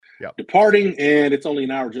departing, and it's only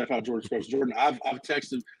an hour. Jeff out, Jordan Scruggs. Jordan, I've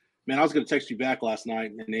texted. Man, I was going to text you back last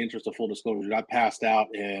night. In the interest of full disclosure, I passed out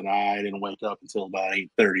and I didn't wake up until about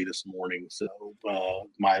 8:30 this morning. So,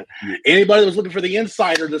 anybody that was looking for the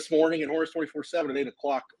insider this morning at Horns 24/7 at 8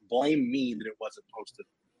 o'clock, blame me that it wasn't posted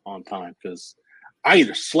on time because I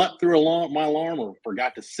either slept through my alarm or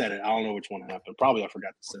forgot to set it. I don't know which one happened. Probably I forgot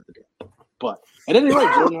to set it. But at any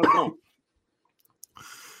rate, Jordan, how's it going?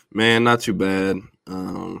 Man, not too bad.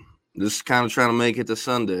 Just kind of trying to make it to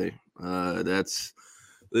Sunday. That's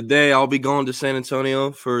the day I'll be going to San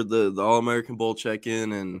Antonio for the All-American Bowl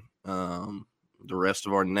check-in, and the rest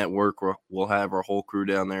of our network, we'll have our whole crew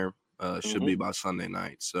down there. Should be by Sunday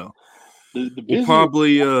night. So we'll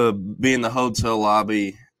probably be in the hotel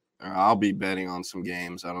lobby. I'll be betting on some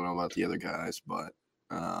games. I don't know about the other guys, but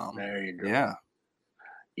there you go. Yeah.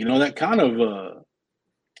 You know, that kind of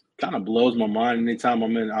blows my mind anytime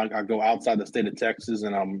I go outside the state of Texas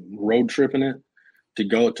and I'm road tripping it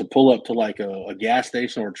to pull up to like a gas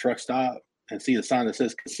station or a truck stop and see a sign that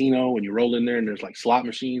says casino and you roll in there and there's like slot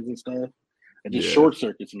machines and stuff. It just short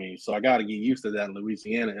circuits me. So I got to get used to that in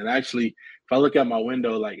Louisiana. And actually, if I look out my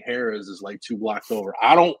window, like Harrah's is like 2 blocks over.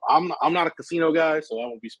 I'm not a casino guy, so I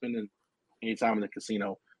won't be spending any time in the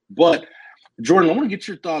casino. But Jordan, I want to get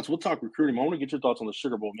your thoughts. We'll talk recruiting. I want to get your thoughts on the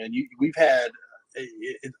Sugar Bowl, man. We've had.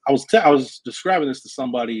 I was describing this to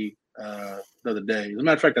somebody the other day. As a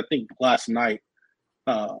matter of fact, I think last night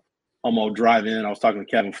on my drive in, I was talking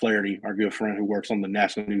to Kevin Flaherty, our good friend who works on the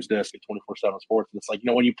national news desk at 24/7 Sports. And it's like,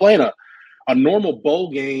 when you play in a normal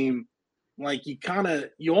bowl game, like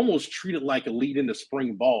you almost treat it like a lead into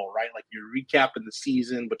spring ball, right? Like you're recapping the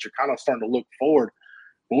season, but you're kind of starting to look forward.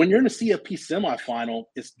 But when you're in a CFP semifinal,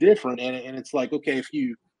 it's different. And it's like, okay, if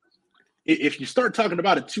you start talking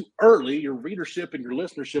about it too early, your readership and your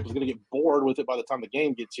listenership is going to get bored with it by the time the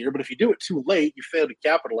game gets here. But if you do it too late, you fail to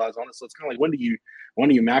capitalize on it. So it's kind of like, when do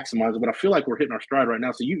you maximize it? But I feel like we're hitting our stride right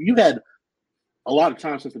now. So you had a lot of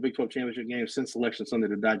time since the Big 12 championship game, since Selection Sunday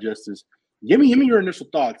to digest this. Give me your initial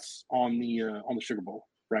thoughts on the Sugar Bowl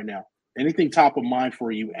right now. Anything top of mind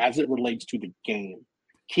for you as it relates to the game?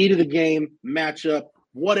 Key to the game, matchup,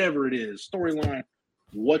 whatever it is, storyline.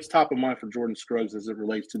 What's top of mind for Jordan Scruggs as it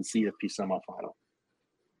relates to the CFP semifinal?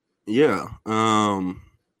 Yeah.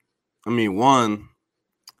 One,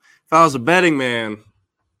 if I was a betting man,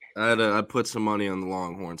 I'd put some money on the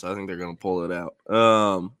Longhorns. I think they're going to pull it out.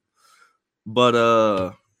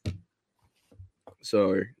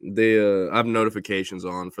 Sorry. I have notifications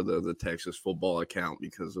on for the Texas football account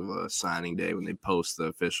because of signing day when they post the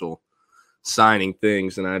official signing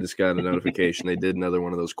things, and I just got a notification they did another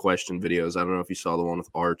one of those question videos. I don't know if you saw the one with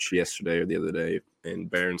Arch yesterday or the other day in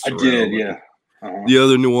Barron Sorrell. I did, yeah. The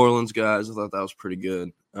other New Orleans guys, I thought that was pretty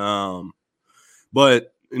good.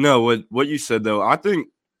 But what you said though, I think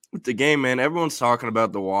with the game, man, everyone's talking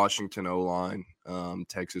about the Washington O-line,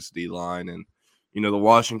 Texas D-line, and the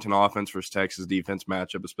Washington offense versus Texas defense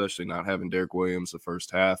matchup, especially not having Derek Williams the first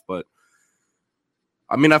half. But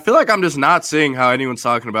I feel like I'm just not seeing how anyone's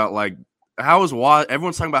talking about like,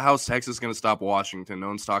 everyone's talking about how is Texas going to stop Washington. No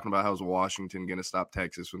one's talking about how is Washington going to stop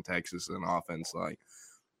Texas when Texas is an offense. Like,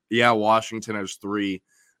 yeah, Washington has 3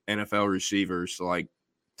 NFL receivers. Like,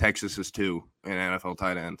 Texas is 2 an NFL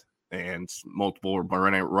tight end. And multiple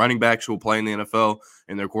running backs will play in the NFL,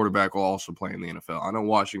 and their quarterback will also play in the NFL. I know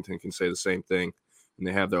Washington can say the same thing, and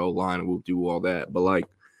they have their O-line and will do all that. But, like,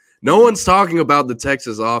 no one's talking about the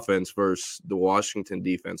Texas offense versus the Washington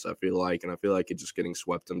defense, I feel like. And I feel like it's just getting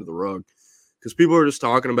swept under the rug. Because people are just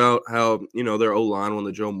talking about how, their O-line won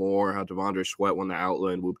the Joe Moore, how Devondre Sweat won the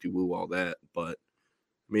Outland, whoop-de-woo, all that. But,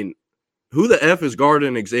 who the F is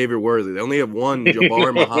guarding Xavier Worthy? They only have one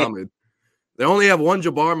Jabbar Muhammad.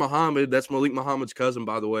 That's Malik Muhammad's cousin,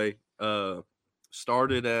 by the way.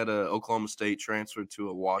 Started at Oklahoma State, transferred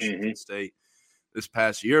to Washington State this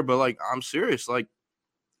past year. But, like, I'm serious. Like,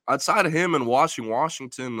 outside of him and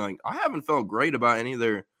Washington, like, I haven't felt great about any of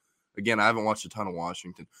their – again, I haven't watched a ton of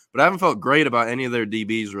Washington, but I haven't felt great about any of their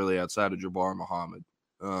DBs really outside of Jabbar Muhammad.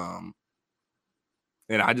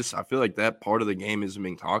 And I feel like that part of the game isn't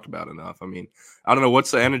being talked about enough. I don't know,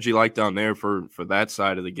 what's the energy like down there for that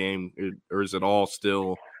side of the game, or is it all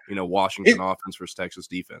still, Washington offense versus Texas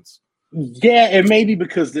defense? Yeah, and maybe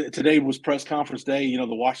because today was press conference day, the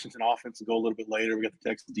Washington offense will go a little bit later. We got the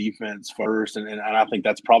Texas defense first, and I think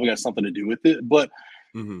that's probably got something to do with it. But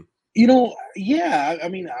yeah,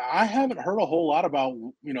 I haven't heard a whole lot about,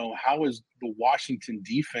 how is the Washington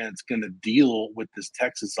defense going to deal with this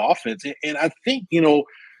Texas offense. And I think, the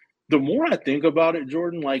more I think about it,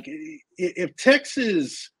 Jordan, like if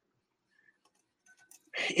Texas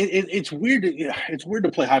It's weird. It's weird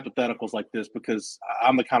to play hypotheticals like this because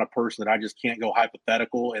I'm the kind of person that I just can't go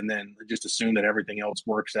hypothetical and then just assume that everything else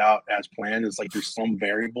works out as planned. It's like there's some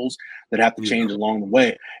variables that have to change along the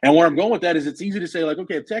way. And where I'm going with that is it's easy to say, like,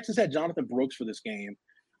 okay, if Texas had Jonathan Brooks for this game,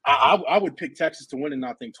 I would pick Texas to win and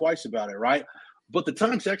not think twice about it, right? But the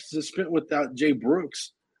time Texas has spent without Jay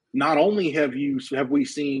Brooks, not only have we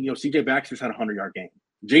seen, C.J. Baxter's had a 100-yard game,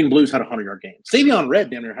 Jaden Blue's had a 100-yard game, Savion Red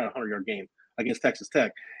damn near had a 100-yard game against Texas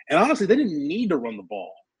Tech. And honestly, they didn't need to run the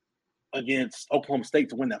ball against Oklahoma State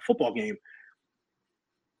to win that football game.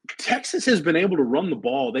 Texas has been able to run the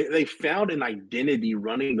ball. They found an identity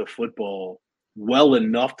running the football well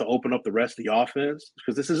enough to open up the rest of the offense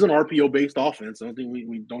because this is an RPO-based offense. I don't think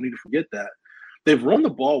we don't need to forget that. They've run the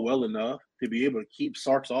ball well enough to be able to keep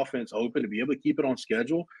Sark's offense open, to be able to keep it on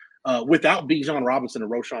schedule without Bijan Robinson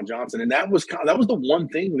and Roschon Johnson. And that was the one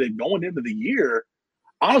thing that going into the year,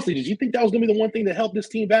 honestly, did you think that was going to be the one thing that helped this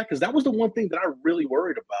team back? Because that was the one thing that I really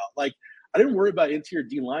worried about. Like, I didn't worry about interior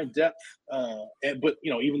D-line depth, but,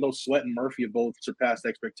 even though Sweat and Murphy have both surpassed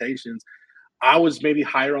expectations, I was maybe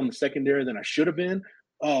higher on the secondary than I should have been.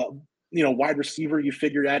 Wide receiver, you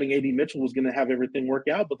figured adding A.D. Mitchell was going to have everything work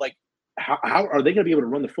out. But, like, how are they going to be able to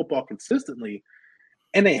run the football consistently?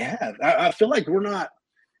 And they have. I feel like we're not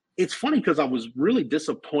 – it's funny because I was really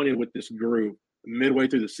disappointed with this group midway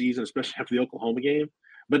through the season, especially after the Oklahoma game.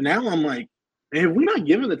 But now I'm like, man, have we not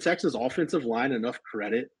given the Texas offensive line enough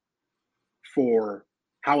credit for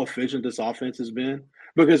how efficient this offense has been?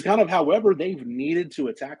 Because kind of however they've needed to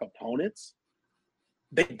attack opponents,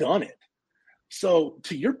 they've done it. So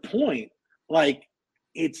to your point, like,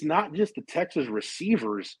 it's not just the Texas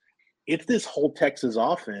receivers, it's this whole Texas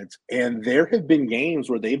offense. And there have been games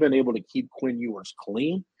where they've been able to keep Quinn Ewers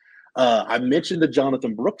clean. I mentioned the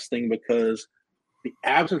Jonathan Brooks thing because the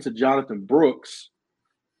absence of Jonathan Brooks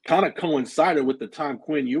kind of coincided with the time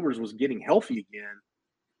Quinn Ewers was getting healthy again.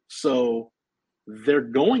 So they're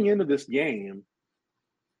going into this game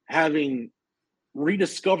having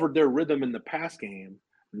rediscovered their rhythm in the pass game,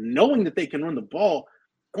 knowing that they can run the ball.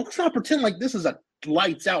 And let's not pretend like this is a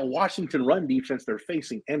lights-out Washington run defense they're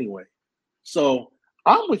facing anyway. So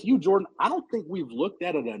I'm with you, Jordan. I don't think we've looked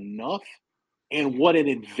at it enough and what an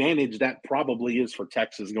advantage that probably is for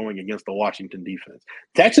Texas going against the Washington defense.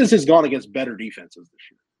 Texas has gone against better defenses this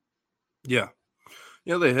year.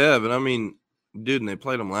 Yeah, they have. And I mean, dude, and they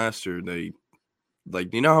played them last year. They, do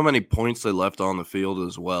you know how many points they left on the field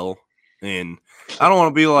as well? And I don't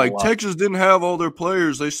want to be like, Texas didn't have all their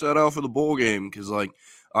players they set out for the bowl game because, like,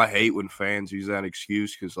 I hate when fans use that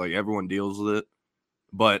excuse because, like, everyone deals with it.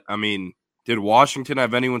 But, I mean, did Washington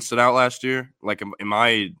have anyone sit out last year? Like, am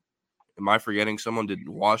I forgetting someone? Did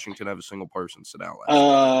Washington have a single person sit out last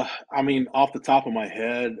year? I mean, off the top of my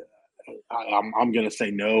head, I'm going to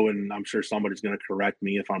say no, and I'm sure somebody's going to correct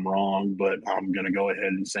me if I'm wrong, but I'm going to go ahead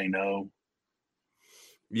and say no.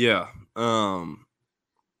 Yeah.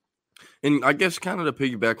 And I guess kind of to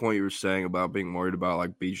piggyback on what you were saying about being worried about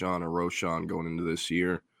like Bijan or Roschon going into this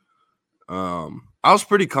year, I was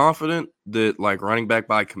pretty confident that like running back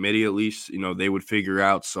by committee, at least, they would figure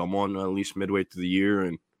out someone at least midway through the year.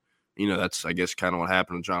 And, that's, I guess, kind of what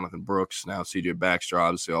happened with Jonathan Brooks. Now C.J. Baxter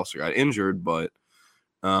obviously also got injured, but,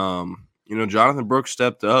 Jonathan Brooks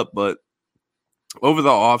stepped up. But over the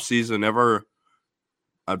offseason,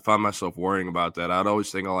 I'd find myself worrying about that. I'd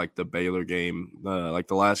always think of like the Baylor game, like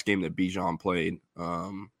the last game that Bijan played.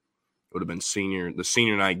 Would have been the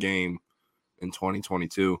senior night game in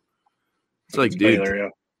 2022. It's like, dude, Baylor, yeah.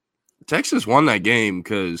 Texas won that game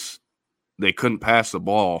because they couldn't pass the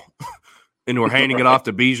ball and were handing it off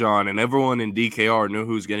to Bijan, and everyone in DKR knew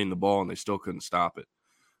who was getting the ball, and they still couldn't stop it.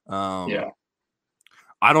 Yeah.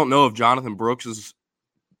 I don't know if Jonathan Brooks is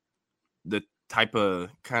the type of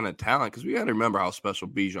kind of talent, because we got to remember how special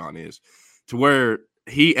Bijan is, to where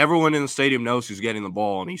everyone in the stadium knows he's getting the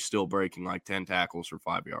ball and he's still breaking like 10 tackles for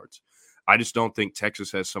 5 yards. I just don't think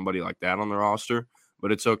Texas has somebody like that on their roster,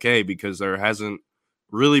 but it's okay because there hasn't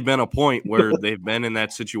really been a point where they've been in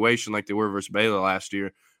that situation like they were versus Baylor last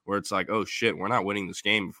year, where it's like, oh shit, we're not winning this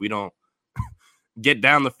game if we don't get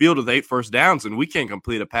down the field with 8 first downs and we can't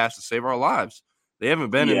complete a pass to save our lives. They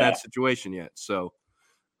haven't been in that situation yet. So,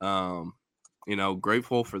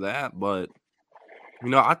 grateful for that. But,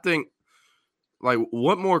 I think, like,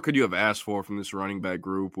 what more could you have asked for from this running back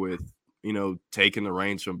group with, taking the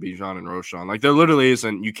reins from Bijan and Roschon? Like, there literally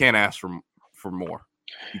isn't – you can't ask for more.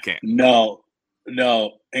 You can't. No.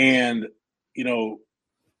 And,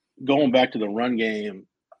 going back to the run game,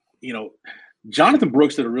 Jonathan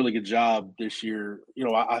Brooks did a really good job this year.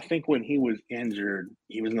 I think when he was injured,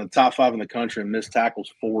 he was in the top 5 in the country in missed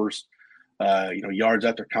tackles forced. yards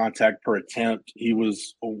after contact per attempt. He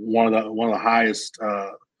was one of the highest.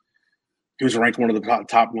 He was ranked one of the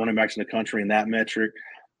top running backs in the country in that metric.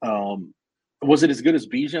 Was it as good as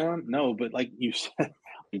Bijan? No, but like you said,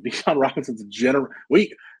 Bijan Robinson's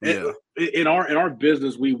in our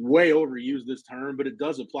business, we way overuse this term, but it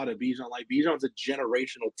does apply to Bijan. Like Bijan's a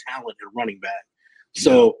generational talent at running back.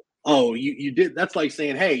 So, you did. That's like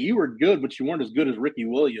saying, hey, you were good, but you weren't as good as Ricky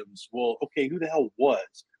Williams. Well, okay, who the hell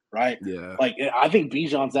was? Right? Yeah. Like I think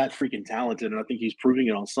Bijan's that freaking talented, and I think he's proving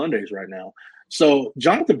it on Sundays right now. So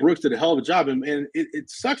Jonathan Brooks did a hell of a job, and it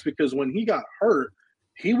sucks because when he got hurt,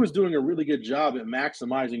 he was doing a really good job at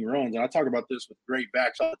maximizing runs. And I talk about this with great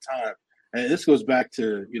backs all the time. And this goes back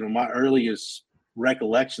to, my earliest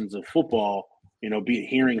recollections of football,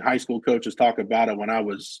 hearing high school coaches talk about it when I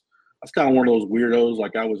was kind of one of those weirdos.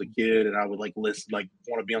 Like I was a kid and I would want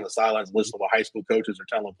to be on the sidelines, listen to what high school coaches are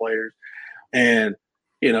telling players. And,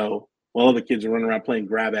 while other kids are running around playing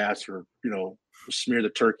grab ass or, smear the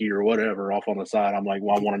turkey or whatever off on the side, I'm like,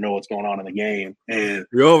 well, I want to know what's going on in the game. And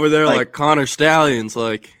you're over there like Connor Stallions,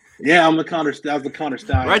 like. Yeah, I was the Connor Stallions.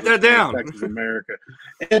 Write that down. Texas America.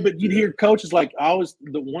 But you'd hear coaches like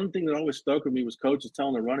the one thing that always stuck with me was coaches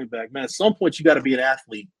telling the running back, man, at some point you got to be an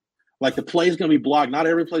athlete. Like the play's going to be blocked. Not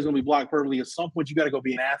every play's going to be blocked perfectly. At some point you got to go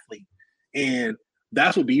be an athlete. And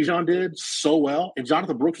that's what Bijan did so well. And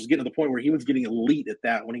Jonathan Brooks was getting to the point where he was getting elite at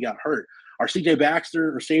that when he got hurt. Are C.J.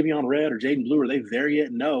 Baxter or Savion Red or Jaden Blue, are they there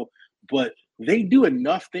yet? No. But they do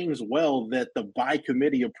enough things well that the by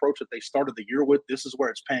committee approach that they started the year with, this is where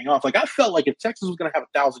it's paying off. Like I felt like if Texas was going to have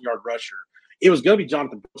a 1,000-yard rusher, it was going to be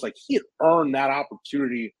Jonathan Brooks. Like he had earned that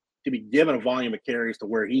opportunity to be given a volume of carries to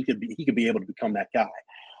where he could be able to become that guy.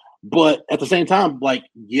 But at the same time, like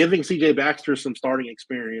giving C.J. Baxter some starting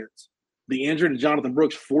experience, the injury to Jonathan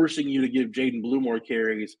Brooks forcing you to give Jaden Blue more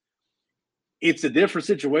carries, it's a different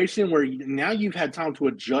situation where now you've had time to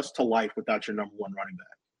adjust to life without your number one running back.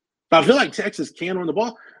 I feel like Texas can run the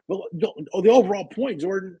ball. But the overall point,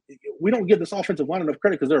 Jordan, we don't give this offensive line enough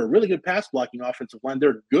credit because they're a really good pass blocking offensive line.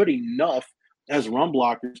 They're good enough as run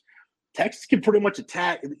blockers. Texas can pretty much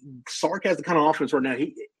attack. Sark has the kind of offense right now.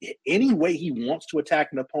 Any way he wants to attack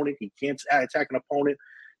an opponent, he can't attack an opponent.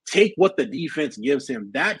 Take what the defense gives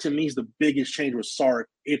him. That, to me, is the biggest change with Sark.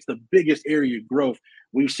 It's the biggest area of growth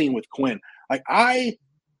we've seen with Quinn.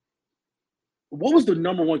 What was the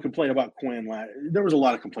number one complaint about Quinn? There was a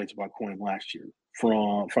lot of complaints about Quinn last year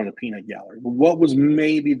from the peanut gallery. What was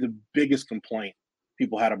maybe the biggest complaint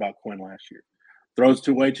people had about Quinn last year? Throws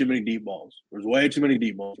way too many deep balls. There's way too many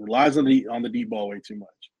deep balls. Relies on the deep ball way too much.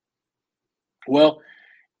 Well,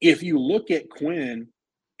 if you look at Quinn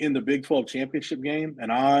in the Big 12 championship game,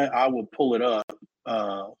 and I will pull it up.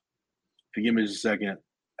 If you give me just a second.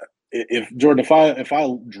 If Jordan, if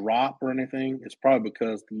I drop or anything, it's probably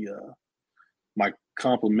because my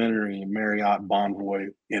complimentary Marriott Bonvoy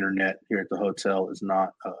internet here at the hotel is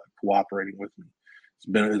not cooperating with me.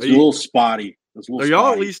 It's a little spotty. Are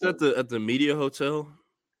y'all at least at the media hotel?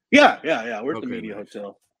 Yeah. We're at the media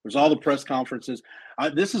hotel. There's all the press conferences.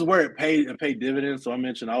 This is where it paid dividends. So I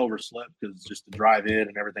mentioned I overslept because just to drive in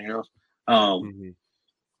and everything else.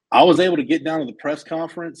 I was able to get down to the press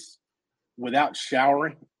conference without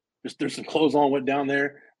showering. Just threw some clothes on, went down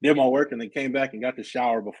there, did my work, and then came back and got to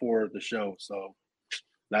shower before the show. So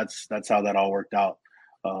that's how that all worked out.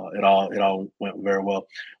 It all went very well.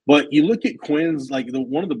 But you look at Quinn's,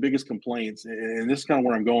 one of the biggest complaints, and this is kind of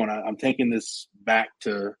where I'm going. I'm taking this back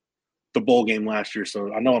to the bowl game last year.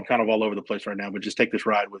 So I know I'm kind of all over the place right now, but just take this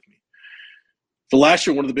ride with me. So last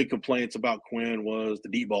year, one of the big complaints about Quinn was the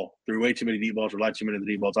deep ball. Threw way too many deep balls, relied too many of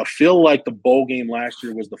the deep balls. I feel like the bowl game last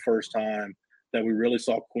year was the first time that we really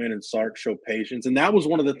saw Quinn and Sark show patience. And that was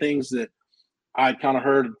one of the things that I kind of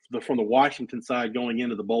heard from the Washington side going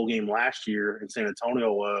into the bowl game last year in San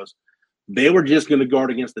Antonio was they were just going to guard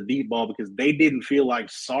against the deep ball because they didn't feel like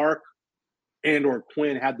Sark and or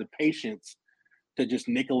Quinn had the patience to just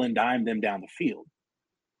nickel and dime them down the field.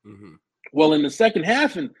 Mm-hmm. Well, in the second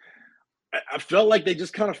half, and I felt like they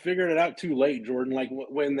just kind of figured it out too late, Jordan. Like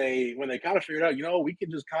when they kind of figured out, we can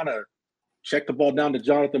just kind of check the ball down to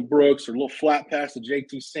Jonathan Brooks or a little flat pass to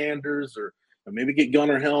JT Sanders or maybe get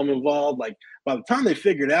Gunnar Helm involved. Like by the time they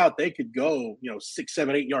figured out they could go, 6,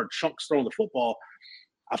 7, 8 yard chunks throwing the football,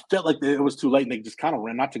 I felt like it was too late and they just kind of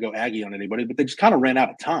ran, not to go Aggie on anybody, but they just kind of ran out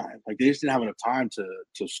of time. Like they just didn't have enough time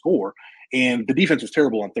to score. And the defense was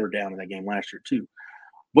terrible on third down in that game last year too.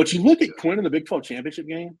 But you look at Quinn in the Big 12 championship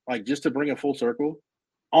game, like just to bring it full circle,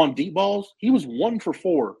 on deep balls, he was 1 for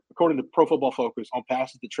 4, according to Pro Football Focus, on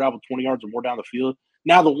passes that traveled 20 yards or more down the field.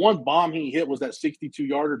 Now, the one bomb he hit was that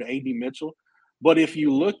 62-yarder to A.D. Mitchell. But if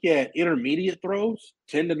you look at intermediate throws,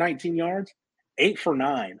 10 to 19 yards, 8 for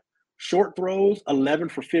 9. Short throws, 11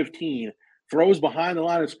 for 15. Throws behind the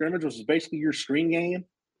line of scrimmage, which is basically your screen game,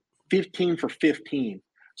 15 for 15.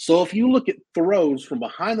 So if you look at throws from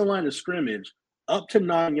behind the line of scrimmage up to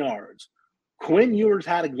 9 yards, Quinn Ewers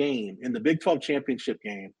had a game in the Big 12 championship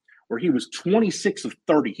game where he was 26 of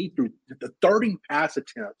 30. He threw the 30 pass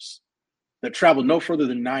attempts that traveled no further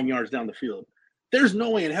than 9 yards down the field. There's no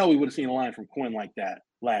way in hell we would have seen a line from Quinn like that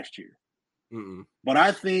last year. Mm-mm. But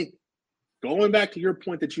I think going back to your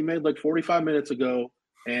point that you made like 45 minutes ago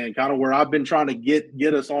and kind of where I've been trying to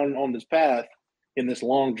get us on this path in this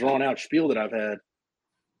long, drawn-out spiel that I've had,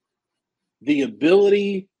 the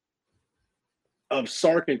ability of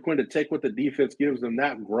Sark and Quinn to take what the defense gives them,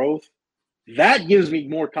 that growth, that gives me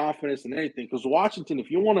more confidence than anything. Because Washington,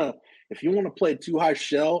 if you want to play too high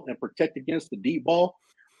shell and protect against the deep ball,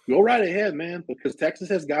 go right ahead, man. Because Texas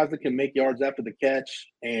has guys that can make yards after the catch,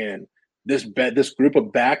 and this group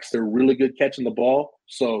of backs, they're really good catching the ball.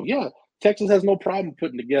 So yeah, Texas has no problem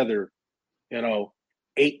putting together,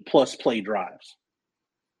 8+ play drives.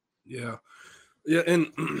 Yeah, and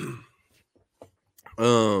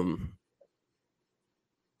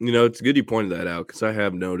it's good you pointed that out because I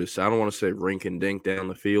have noticed. I don't want to say rink and dink down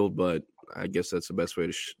the field, but I guess that's the best way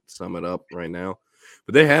to sum it up right now.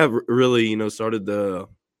 But they have really, started to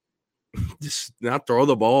just not throw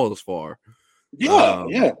the ball as far. Yeah.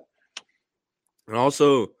 And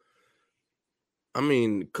also,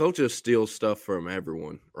 coaches steal stuff from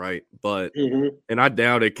everyone, right? But and I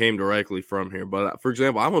doubt it came directly from here. But for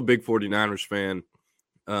example, I'm a big 49ers fan.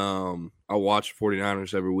 I watch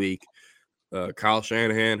 49ers every week. Kyle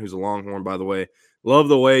Shanahan, who's a Longhorn, by the way, love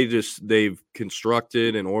the way just they've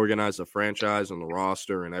constructed and organized the franchise and the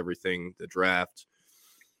roster and everything, the draft.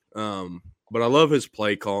 But I love his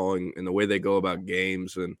play calling and the way they go about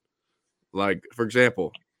games. And like, for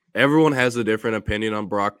example, everyone has a different opinion on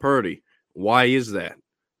Brock Purdy. Why is that?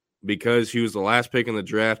 Because he was the last pick in the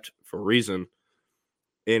draft for a reason.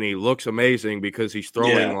 And he looks amazing because he's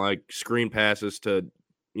throwing like screen passes to,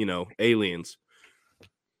 aliens.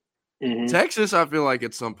 Texas, I feel like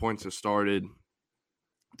at some points has started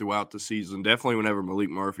throughout the season, definitely whenever Malik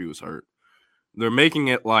Murphy was hurt. They're making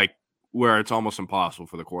it like where it's almost impossible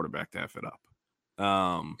for the quarterback to F it up.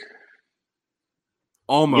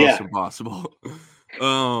 Almost impossible.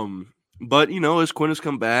 But, as Quinn has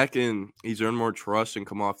come back and he's earned more trust and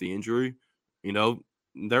come off the injury,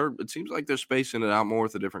 it seems like they're spacing it out more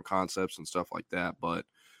with the different concepts and stuff like that. But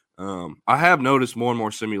I have noticed more and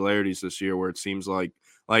more similarities this year where it seems like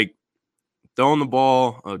throwing the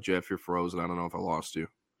ball. Oh, Jeff, you're frozen. I don't know if I lost you.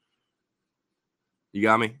 You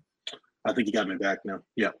got me? I think you got me back now.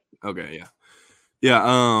 Yeah. Okay, yeah.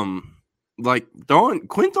 Yeah, like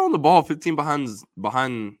Quinn throwing the ball 15 times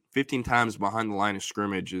behind the line of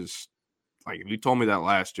scrimmage is like, if you told me that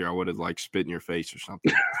last year, I would have like spit in your face or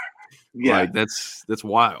something. Yeah. Like that's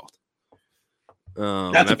wild.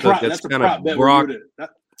 That's a prop. That's a prop bet.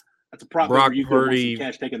 That's a prop bet where you Purdy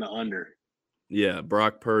cash taking the under. Yeah,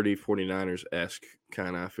 Brock Purdy, 49ers-esque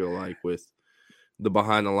kind of, I feel like, with the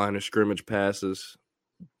behind the line of scrimmage passes.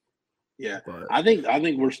 Yeah, but I think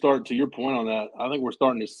we're starting, to your point on that, I think we're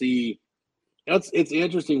starting to see it's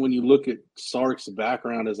interesting when you look at Sark's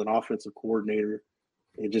background as an offensive coordinator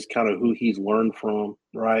and just kind of who he's learned from,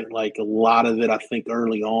 right? Like a lot of it, I think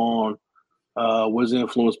early on was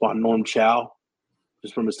influenced by Norm Chow,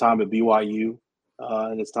 just from his time at BYU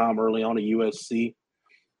and his time early on at USC.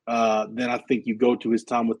 Then I think you go to his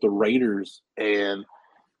time with the Raiders, and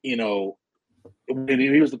when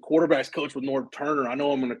he was the quarterbacks coach with Norv Turner. I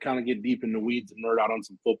know I'm going to kind of get deep in the weeds and nerd out on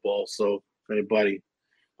some football. So if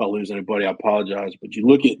I lose anybody, I apologize. But you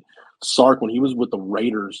look at Sark when he was with the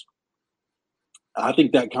Raiders, I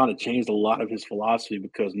think that kind of changed a lot of his philosophy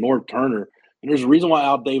because Norv Turner, and there's a reason why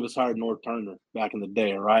Al Davis hired Norv Turner back in the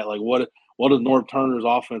day, right? Like what is Norv Turner's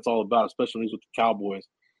offense all about, especially when he's with the Cowboys?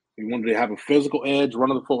 He wanted to have a physical edge,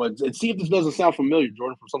 run of the football. And see if this doesn't sound familiar,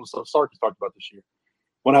 Jordan, from some of the stuff Sark has talked about this year.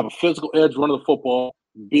 Want to have a physical edge, run of the football,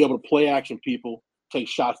 be able to play action people, take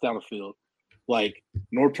shots down the field. Like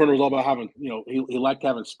Norv Turner was all about having, he liked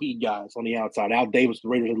having speed guys on the outside. Al Davis, the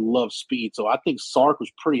Raiders loved speed. So I think Sark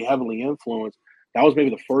was pretty heavily influenced. That was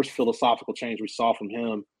maybe the first philosophical change we saw from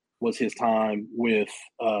him was his time with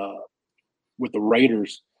the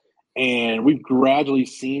Raiders. And we've gradually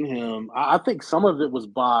seen him. I think some of it was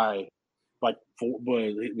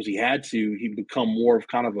he become more of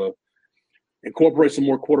kind of incorporate some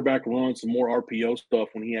more quarterback runs, some more RPO stuff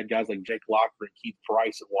when he had guys like Jake Locker and Keith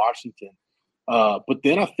Price at Washington. But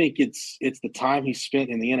then I think it's the time he spent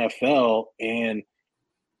in the NFL and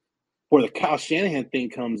where the Kyle Shanahan thing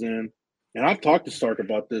comes in. and I've talked to Sark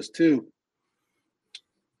about this too.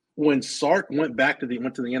 When Sark went to the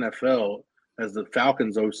NFL as the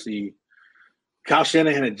Falcons OC, Kyle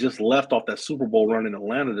Shanahan had just left off that Super Bowl run in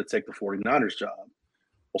Atlanta to take the 49ers job.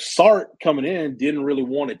 Well, Sark coming in didn't really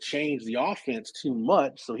want to change the offense too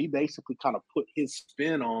much, so he basically kind of put his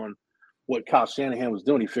spin on what Kyle Shanahan was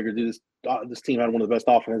doing. He figured this team had one of the best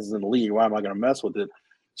offenses in the league. Why am I going to mess with it?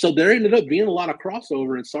 So there ended up being a lot of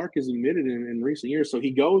crossover, and Sark has admitted in recent years. So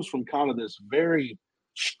he goes from kind of this very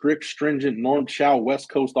strict, stringent Norm Chow West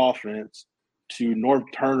Coast offense to Norv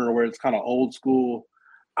Turner, where it's kind of old school.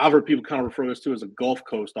 I've heard people kind of refer this to as a Gulf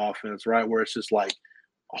Coast offense, right? Where it's just like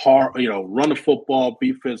hard, run the football,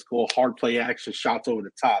 be physical, hard play action, shots over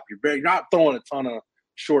the top. You're not throwing a ton of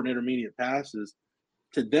short and intermediate passes.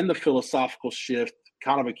 To then the philosophical shift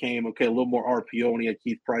kind of became, okay, a little more RPO when he had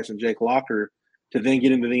Keith Price and Jake Locker, to then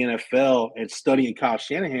get into the NFL and studying Kyle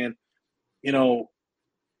Shanahan.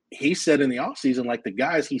 He said in the offseason, like the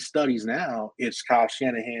guys he studies now, it's Kyle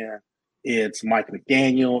Shanahan, it's Mike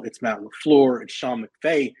McDaniel, it's Matt LaFleur, it's Sean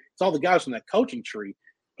McVay. It's all the guys from that coaching tree.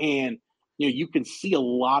 And, you can see a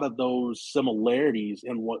lot of those similarities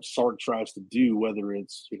in what Sark tries to do, whether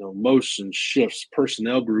it's, motion, shifts,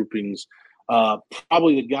 personnel groupings.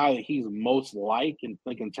 Probably the guy that he's most like in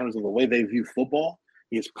terms of the way they view football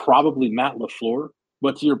is probably Matt LaFleur.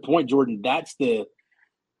 But to your point, Jordan, that's the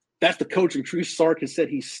coaching tree Sark has said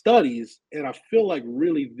he studies. And I feel like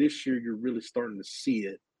really this year you're really starting to see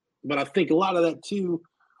it. But I think a lot of that too,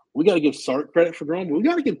 we got to give Sark credit for growing, but we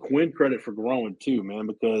got to give Quinn credit for growing too, man,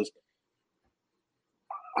 because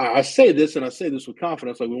I say this, and I say this with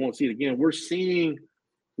confidence, like we won't see it again. We're seeing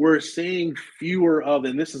fewer of,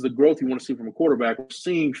 and this is the growth you want to see from a quarterback. We're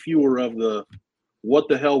seeing fewer of the what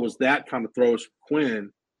the hell was that kind of throws from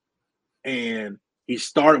Quinn. And we're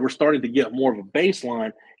starting to get more of a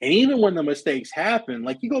baseline. And even when the mistakes happen,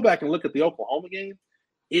 like you go back and look at the Oklahoma game,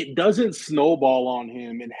 it doesn't snowball on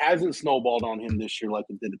him. It hasn't snowballed on him this year like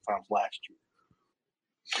it did at times last year.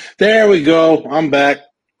 There we go. I'm back.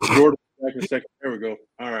 Jordan, back in a second. There we go.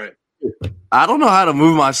 All right. I don't know how to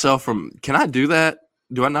move myself from – can I do that?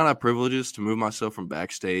 Do I not have privileges to move myself from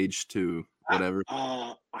backstage to whatever?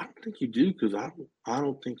 I don't think you do, because I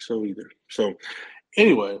don't think so either. So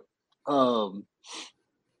anyway, I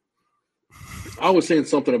was saying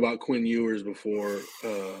something about Quinn Ewers before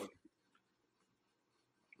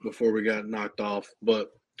we got knocked off,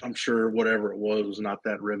 but I'm sure whatever it was not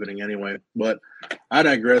that riveting anyway. But I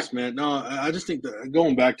digress, man. No, I just think that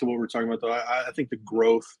going back to what we're talking about, though, I think the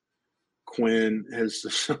growth Quinn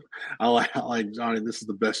has. I like Johnny. This is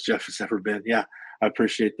the best Jeff has ever been. Yeah, I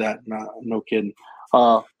appreciate that. No kidding.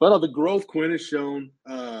 But the growth Quinn has shown.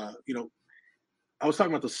 I was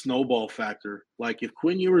talking about the snowball factor. Like if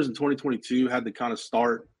Quinn Ewers in 2022 had the kind of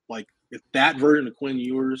start, like if that version of Quinn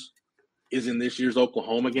Ewers is in this year's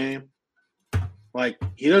Oklahoma game, like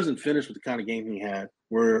he doesn't finish with the kind of game he had,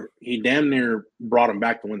 where he damn near brought him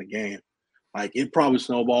back to win the game. Like it probably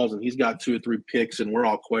snowballs, and he's got 2 or 3 picks, and we're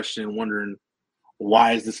all questioning, wondering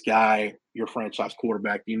why is this guy your franchise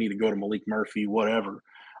quarterback? Do you need to go to Malik Murphy? Whatever.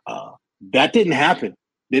 That didn't happen.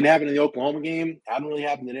 Didn't happen in the Oklahoma game. Hadn't really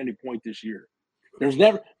happened at any point this year. There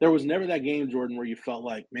was never that game, Jordan, where you felt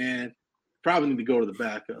like, man, probably need to go to the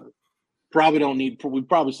backup. We've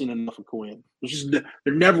probably seen enough of Quinn.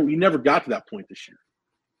 We never got to that point this year.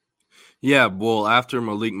 Yeah, well, after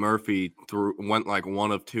Malik Murphy went like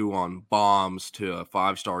 1 of 2 on bombs to a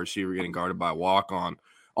 5-star receiver getting guarded by a walk-on,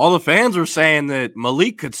 all the fans were saying that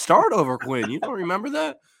Malik could start over Quinn. You don't remember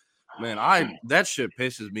that? Man, that shit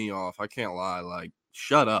pisses me off. I can't lie. Like,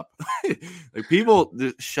 shut up. Like people,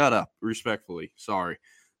 shut up. Respectfully, sorry.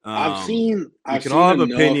 We can all have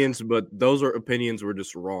opinions, but those opinions were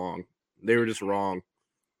just wrong. They were just wrong.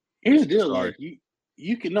 Here's the deal. Sorry. Like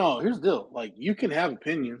here's the deal. Like you can have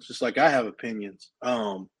opinions, just like I have opinions.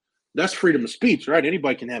 That's freedom of speech, right?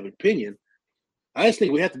 Anybody can have an opinion. I just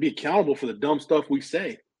think we have to be accountable for the dumb stuff we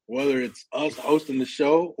say, whether it's us hosting the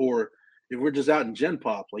show or if we're just out in Gen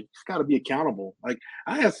Pop. Like, it's got to be accountable. Like,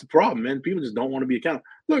 that's the problem, man. People just don't want to be accountable.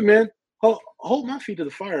 Look, man, hold my feet to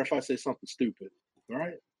the fire if I say something stupid, all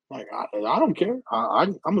right? Like, I don't care.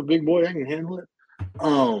 I'm a big boy. I can handle it.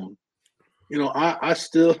 I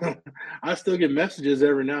still get messages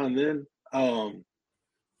every now and then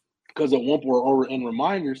because at one point, or in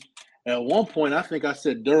reminders, at one point, I think I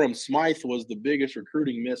said Durham Smythe was the biggest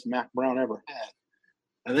recruiting miss Mac Brown ever had.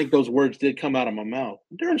 I think those words did come out of my mouth.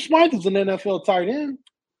 Durham Smythe is an NFL tight end,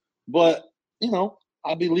 but,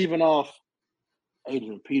 I'd be leaving off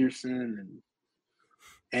Adrian Peterson and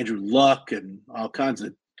Andrew Luck and all kinds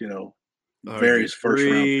of, various first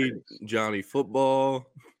round picks. Johnny Football.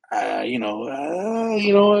 I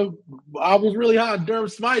was really high on Durham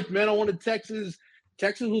Smythe, man. I wanted Texas.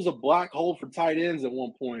 Texas was a black hole for tight ends at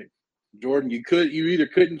one point. Jordan, you either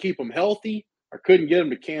couldn't keep them healthy or couldn't get them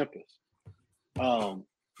to campus.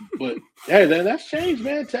 But hey, that's changed,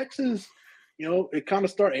 man. Texas, it kind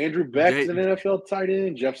of started. Andrew Beck is an NFL tight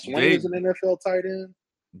end. Jeff Swain is an NFL tight end.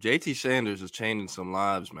 JT Sanders is changing some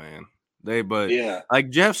lives, man. Yeah, like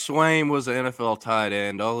Jeff Swain was an NFL tight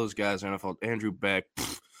end. All those guys are NFL. Andrew Beck,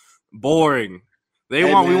 boring. We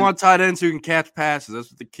want tight ends who can catch passes.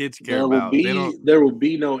 That's what the kids care about. There will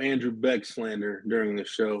be no Andrew Beck slander during the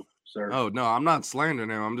show, sir. Oh no, I'm not slandering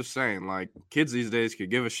him. I'm just saying, like, kids these days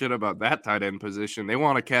could give a shit about that tight end position. They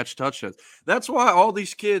want to catch touchdowns. That's why all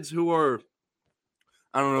these kids who are,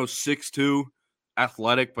 6'2",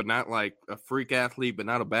 athletic, but not like a freak athlete, but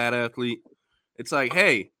not a bad athlete. It's like,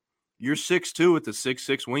 hey, you're 6'2" with a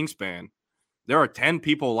 6'6" wingspan. There are 10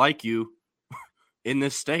 people like you in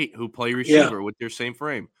this state who play receiver with your same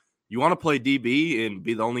frame. You want to play DB and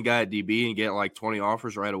be the only guy at DB and get like 20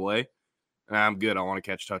 offers right away? I'm good. I want to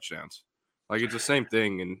catch touchdowns. Like, it's the same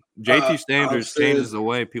thing. And JT Sanders changes the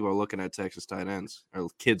way people are looking at Texas tight ends or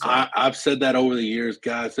kids. I've said that over the years,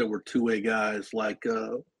 guys that were two-way guys. Like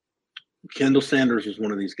Kendall Sanders was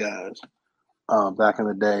one of these guys back in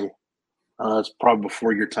the day. It's probably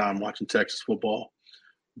before your time watching Texas football.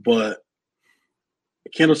 But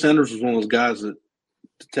Kendall Sanders was one of those guys that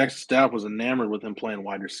the Texas staff was enamored with him playing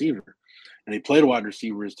wide receiver. And he played wide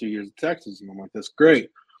receiver his 2 years at Texas. And I'm like, that's great.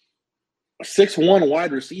 6'1"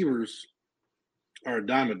 wide receivers are a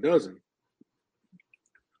dime a dozen.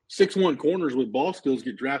 6'1" corners with ball skills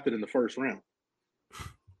get drafted in the first round.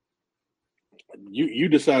 You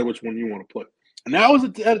decide which one you want to play. And that was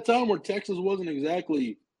at a time where Texas wasn't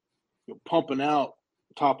exactly pumping out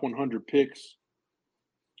top 100 picks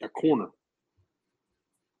at corner.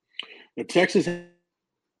 And Texas.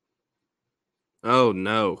 Oh,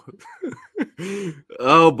 no.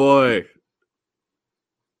 Oh, boy.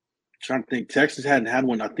 Trying to think. Texas hadn't had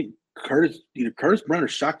one. I think either Curtis Brown or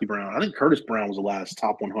Shockey Brown. I think Curtis Brown was the last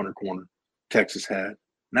top 100 corner Texas had. And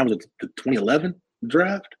that was the 2011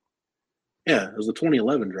 draft. Yeah, it was the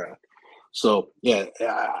 2011 draft. So, yeah,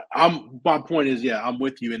 my point is, I'm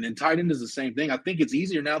with you. And then tight end is the same thing. I think it's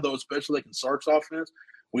easier now, though, especially like in Sark's offense.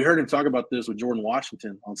 We heard him talk about this with Jordan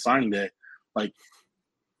Washington on signing day. Like,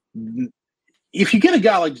 if you get a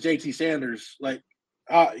guy like JT Sanders, like,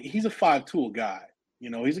 he's a 5-tool guy.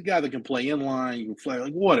 He's a guy that can play inline, you can play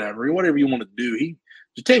like whatever you want to do.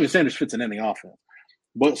 Jatavius Sanders fits in any offense.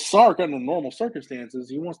 But Sark, under normal circumstances,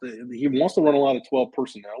 he wants to run a lot of 12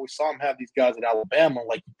 personnel. We saw him have these guys at Alabama.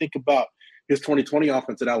 Like, you think about his 2020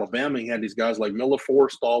 offense at Alabama, he had these guys like Miller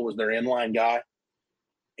Forrestall was their inline guy,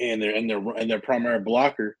 and their primary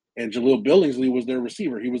blocker, and Jaleel Billingsley was their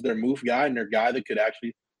receiver. He was their move guy and their guy that could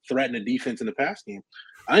actually threaten the defense in the pass game.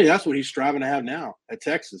 I think that's what he's striving to have now at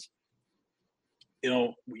Texas.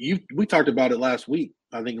 We talked about it last week.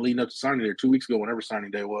 I think leading up to signing day, 2 weeks ago, whenever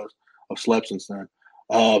signing day was of Slepson's son.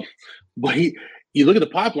 But you look at the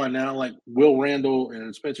pipeline now, like Will Randall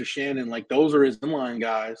and Spencer Shannon, like those are his inline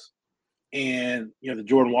guys. And, the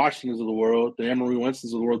Jordan Washingtons of the world, the Emory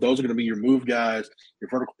Winstons of the world, those are going to be your move guys, your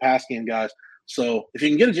vertical pass game guys. So if you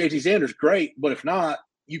can get a JT Sanders, great. But if not,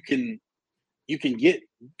 you can get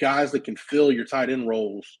guys that can fill your tight end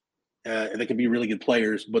roles and they can be really good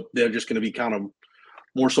players, but they're just going to be kind of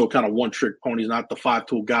more so kind of one-trick ponies, not the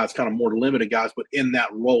 5-tool guys, kind of more limited guys, but in that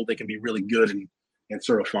role, they can be really good and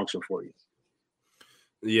serve a function for you.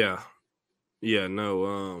 Yeah. Yeah,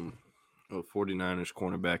 no, 49ers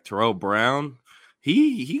cornerback. Terrell Brown,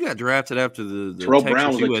 he got drafted after the Terrell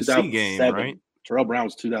Texas Brown was USC game, right? Terrell Brown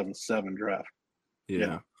was 2007 draft.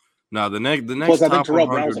 Yeah. No, the next Plus, I think top Terrell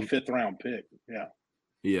 100, Brown was a 5th-round pick. Yeah.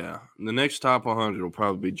 Yeah. The next top 100 will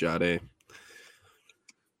probably be Jade.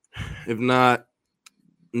 If not,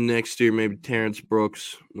 next year, maybe Terrence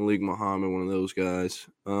Brooks, Malik Muhammad, one of those guys.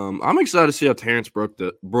 I'm excited to see how Terrence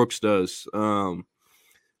Brooks does. I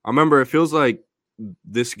remember it feels like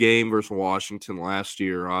this game versus Washington last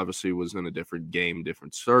year obviously was in a different game,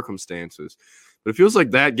 different circumstances. But it feels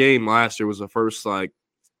like that game last year was the first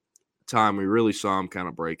time we really saw him kind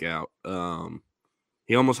of break out.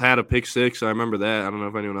 He almost had a pick six. I remember that. I don't know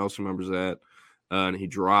if anyone else remembers that. And he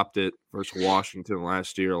dropped it versus Washington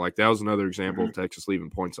last year. Like, that was another example of Texas leaving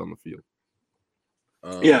points on the field.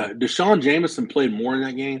 Deshaun Jameson played more in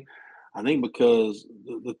that game, I think, because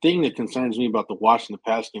the thing that concerns me about the Washington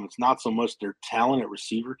pass game, it's not so much their talent at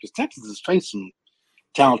receiver, because Texas has faced some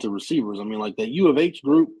talented receivers. I mean, like that U of H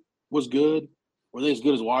group was good. Were they as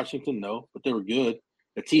good as Washington? No, but they were good.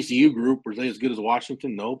 The TCU group, were they as good as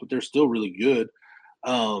Washington? No, but they're still really good.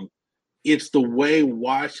 it's the way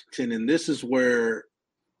Washington, and this is where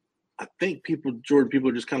I think Jordan, people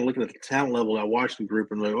are just kind of looking at the talent level at Washington group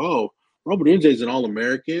and like, oh, Robert Unze's an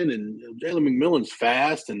All-American, and Jalen McMillan's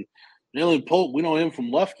fast, and Jalen Polk, we know him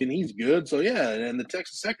from Lufkin, he's good. So yeah, and the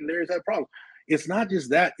Texas secondary's had problem. It's not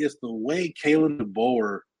just that; it's the way Kalen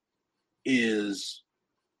DeBoer is.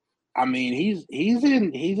 I mean, he's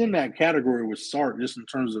in that category with Sark just in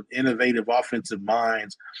terms of innovative offensive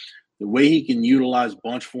minds, the way he can utilize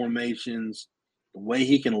bunch formations, the way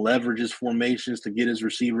he can leverage his formations to get his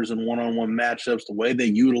receivers in one-on-one matchups, the way they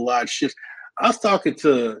utilize shifts. I was talking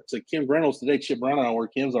to Kim Reynolds today, Chip Brown, where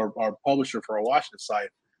Kim's our publisher for our Washington site.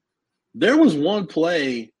 There was one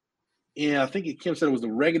play, I think Kim said it was the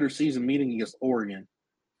regular season meeting against Oregon.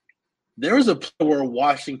 There was a play where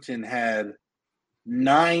Washington had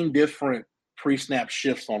 9 different pre-snap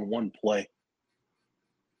shifts on one play.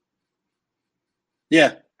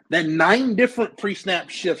 Yeah, that 9 different pre-snap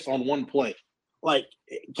shifts on one play. Like,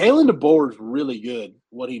 Kalen DeBoer is really good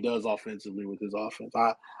what he does offensively with his offense.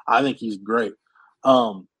 I think he's great.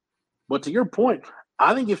 But to your point,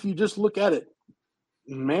 I think if you just look at it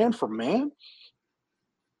man for man,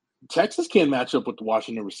 Texas can match up with the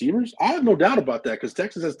Washington receivers. I have no doubt about that because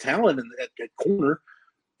Texas has talent at corner.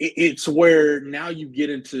 It's where now you get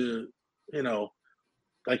into,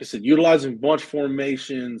 like I said, utilizing bunch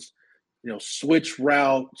formations, switch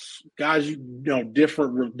routes, guys,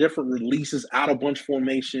 different releases out of bunch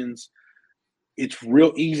formations. It's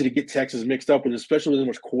real easy to get Texas mixed up with, especially with as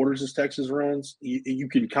much quarters as Texas runs. You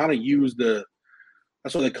can kind of use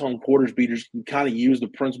that's why they call them quarters beaters. You can kind of use the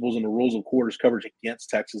principles and the rules of quarters coverage against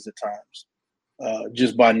Texas at times,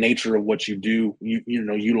 just by nature of what you do,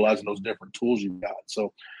 utilizing those different tools you've got.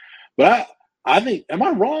 So, but I think, am I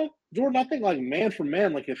wrong, Jordan? I think like man for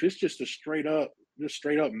man, like if it's just straight up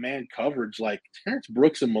man coverage, like Terrence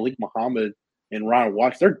Brooks and Malik Muhammad and Ryan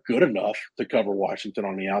Watts, they're good enough to cover Washington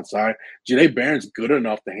on the outside. Janae Barron's good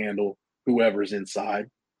enough to handle whoever's inside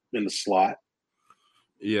in the slot.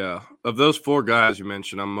 Yeah. Of those 4 guys you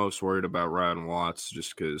mentioned, I'm most worried about Ryan Watts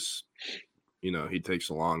just because, he takes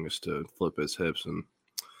the longest to flip his hips and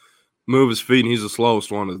move his feet, and he's the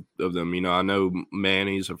slowest one of them. I know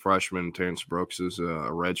Manny's a freshman, Terrence Brooks is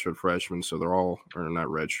a redshirt freshman, so they're all, or not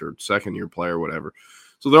redshirt, second-year player, whatever.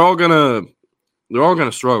 So they're all gonna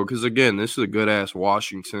struggle because, again, this is a good-ass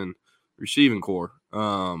Washington receiving core.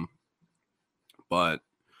 But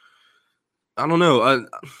I don't know.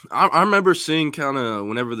 I remember seeing kind of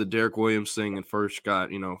whenever the Derek Williams thing at first got,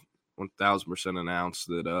 1,000% announced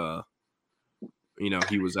that,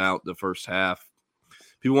 he was out the first half.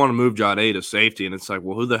 People want to move Jade to safety, and it's like,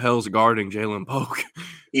 well, who the hell's guarding Jalen Polk?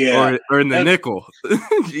 Yeah. or in the nickel.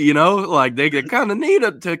 Like they kind of need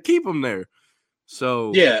it to keep him there.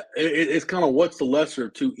 So yeah, it's kind of what's the lesser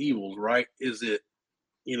of two evils, right? Is it,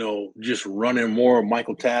 just running more of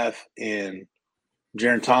Michael Taft and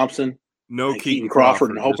Jaron Thompson? No, and Keaton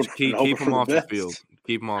Crawford, and hoping keep him off the field.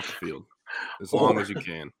 Keep him off the field as long as you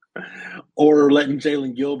can. Or letting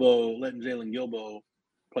Jalen Gilbo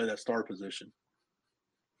play that star position.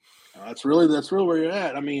 That's really where you're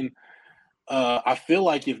at. I mean, I feel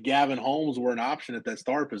like if Gavin Holmes were an option at that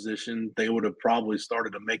star position, they would have probably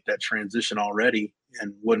started to make that transition already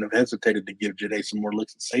and wouldn't have hesitated to give Jade some more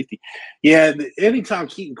looks at safety. Yeah, anytime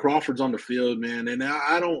Keaton Crawford's on the field, man, and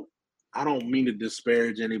I don't mean to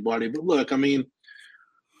disparage anybody, but look, I mean,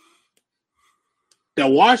 the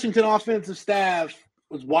Washington offensive staff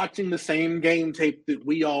was watching the same game tape that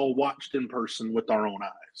we all watched in person with our own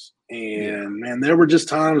eyes. And, man, there were just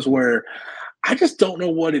times where I just don't know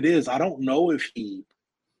what it is. I don't know if he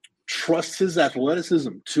trusts his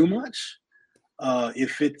athleticism too much,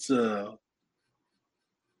 if it's an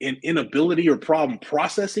inability or problem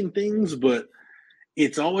processing things, but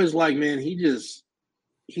it's always like, man, he just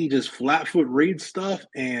flat foot reads stuff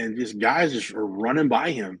and just guys just are running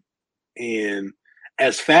by him. And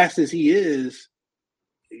as fast as he is,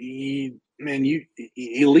 elite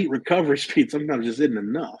recovery speed sometimes just isn't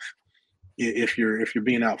enough if you're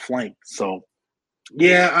being outflanked. So,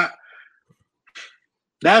 yeah,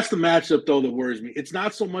 that's the matchup though that worries me. It's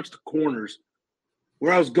not so much the corners.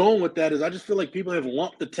 Where I was going with that is I just feel like people have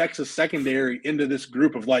lumped the Texas secondary into this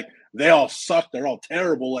group of like they all suck, they're all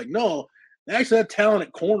terrible. Like, no, they actually have talent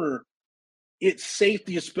at corner. It's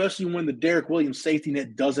safety, especially when the Derek Williams safety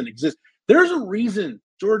net doesn't exist. There's a reason,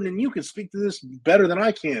 Jordan, and you can speak to this better than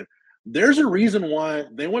I can. There's a reason why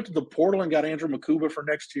they went to the portal and got Andrew Makuba for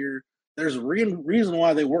next year. There's a reason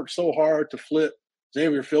why they worked so hard to flip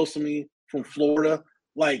Xavier Filsaime from Florida.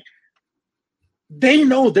 Like, they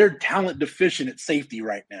know they're talent deficient at safety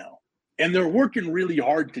right now, and they're working really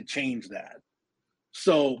hard to change that.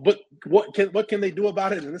 So, but what can they do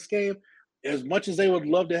about it in this game? as much as they would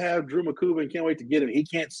love to have Drew Makuba and can't wait to get him, he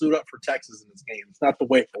can't suit up for Texas in this game. It's not the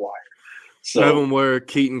way for Wire. So have him wear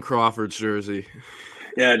Keaton Crawford's jersey.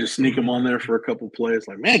 Yeah, just sneak him on there for a couple plays.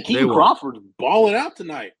 Like, man, Keaton Crawford's balling out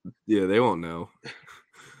tonight. Yeah, they won't know.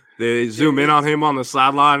 They zoom in on him on the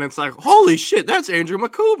sideline, and it's like, holy shit, that's Andrew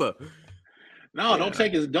Makuba. No, don't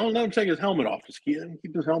let him take his helmet off. Just keep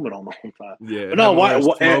his helmet on the whole time. Yeah, but no, why?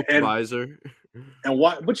 Visor. And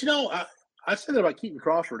why? But I said that about Keaton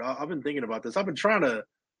Crawford. I've been thinking about this. I've been trying to.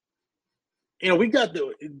 We got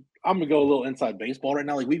I'm gonna go a little inside baseball right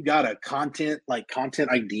now. Like we've got content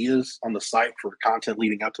ideas on the site for content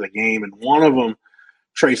leading up to the game, and one of them,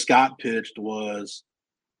 Trey Scott pitched was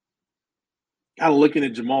kind of looking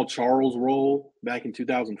at Jamal Charles' role back in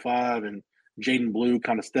 2005 and Jaden Blue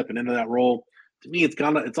kind of stepping into that role. To me,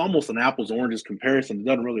 it's almost an apples oranges comparison. It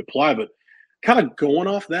doesn't really apply, but kind of going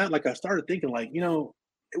off that, like I started thinking, like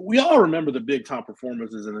we all remember the big time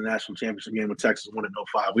performances in the national championship game with Texas won in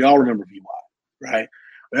 05. We all remember VY, right?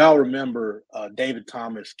 We all remember David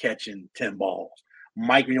Thomas catching 10 balls.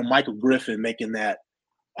 Michael Griffin making that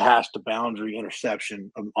past the boundary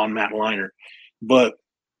interception on Matt Leinart. But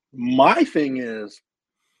my thing is,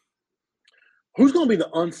 who's going to be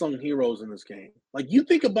the unsung heroes in this game? Like, you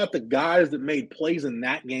think about the guys that made plays in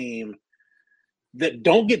that game that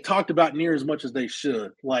don't get talked about near as much as they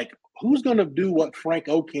should. Like, who's going to do what Frank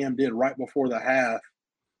Okam did right before the half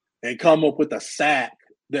and come up with a sack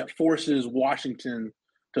that forces Washington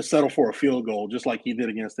to settle for a field goal, just like he did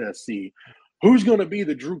against SC? Who's going to be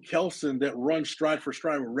the Drew Kelson that runs stride for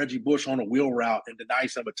stride with Reggie Bush on a wheel route and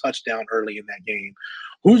denies him a touchdown early in that game?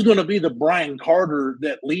 Who's going to be the Brian Carter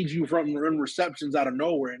that leads you from receptions out of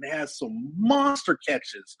nowhere and has some monster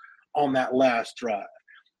catches on that last drive?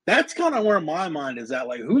 That's kind of where my mind is at.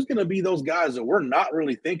 Like, who's going to be those guys that we're not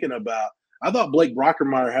really thinking about? I thought Blake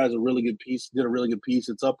Brockermeyer has a really good piece, did a really good piece.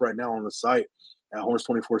 It's up right now on the site at Horns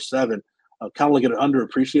 24/7. Kind of look at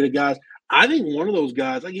underappreciated guys. I think one of those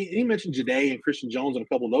guys, like he mentioned Jade and Christian Jones and a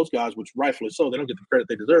couple of those guys, which rightfully so, they don't get the credit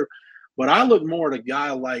they deserve. But I look more at a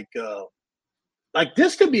guy like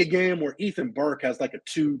this could be a game where Ethan Burke has like a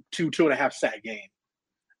 2.5 sack game.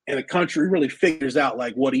 And the country really figures out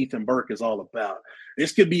like what Ethan Burke is all about.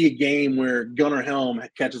 This could be a game where Gunnar Helm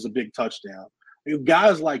catches a big touchdown.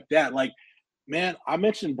 Guys like that, like, man, I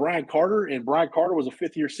mentioned Brian Carter, and Brian Carter was a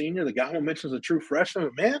fifth-year senior. The guy who mentions a true freshman,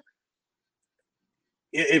 man.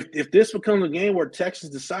 If this becomes a game where Texas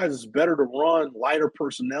decides it's better to run lighter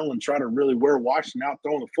personnel and try to really wear Washington out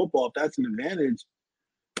throwing the football, if that's an advantage,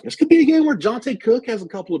 this could be a game where Jonte Cook has a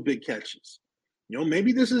couple of big catches.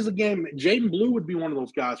 Maybe this is a game. Jaden Blue would be one of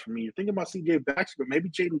those guys for me. You're thinking about C.J. Baxter, but maybe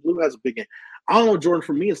Jaden Blue has a big game. I don't know, Jordan.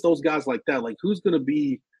 For me, it's those guys like that. Like, who's going to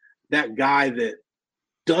be that guy that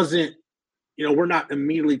doesn't, we're not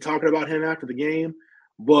immediately talking about him after the game,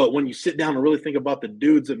 but when you sit down and really think about the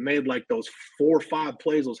dudes that made like those 4 or 5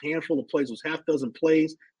 plays, those handful of plays, those half dozen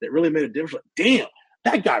plays that really made a difference, like, damn,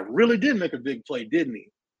 that guy really did make a big play, didn't he?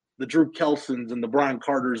 The Drew Kelsons and the Brian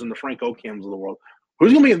Carters and the Frank Okams of the world.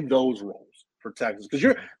 Who's going to be in those roles for Texas?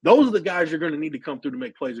 Because those are the guys you're going to need to come through to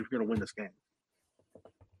make plays if you're going to win this game.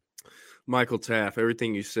 Michael Taft,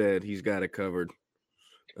 everything you said, he's got it covered.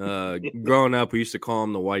 Growing up, we used to call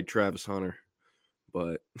him the White Travis Hunter,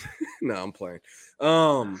 but no, I'm playing.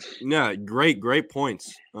 Yeah, great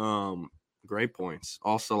points. Great points.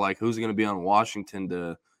 Also, like, who's going to be on Washington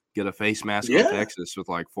to get a face mask on Texas with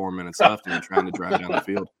like 4 minutes left and trying to drive down the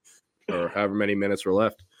field, or however many minutes were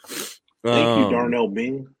left? Thank you, Darnell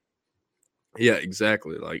Bing. Yeah,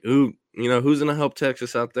 exactly. Like, who's going to help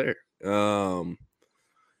Texas out there? Have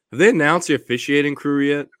they announced the officiating crew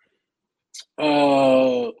yet?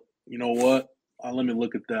 You know what? Let me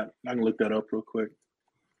look at that. I can look that up real quick.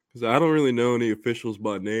 Because I don't really know any officials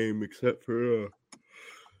by name except for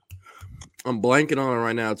I'm blanking on it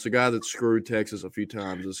right now. It's a guy that screwed Texas a few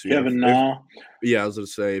times this year. Kevin Na. Yeah, I was going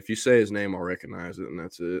to say, if you say his name, I'll recognize it, and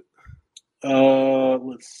that's it.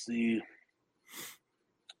 Let's see.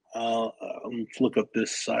 Let's look up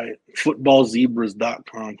this site.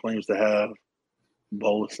 Footballzebras.com claims to have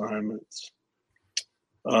bowl assignments.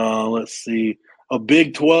 Let's see. A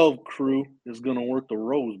Big 12 crew is going to work the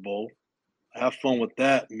Rose Bowl. Have fun with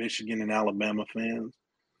that, Michigan and Alabama fans.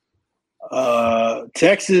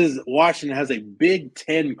 Texas, Washington has a Big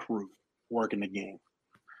 10 crew working the game.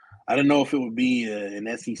 I don't know if it would be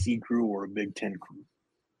an SEC crew or a Big 10 crew.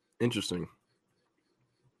 Interesting.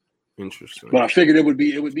 But I figured it would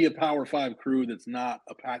be a Power 5 crew that's not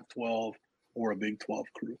a Pac-12 or a Big 12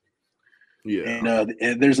 crew. Yeah, and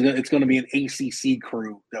it's going to be an ACC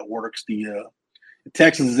crew that works the.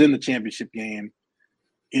 Texas is in the championship game.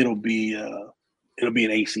 It'll be an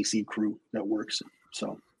ACC crew that works it.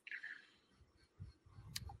 So,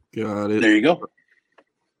 Got it. There you go.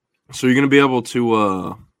 So you're going to be able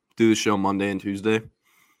to do the show Monday and Tuesday?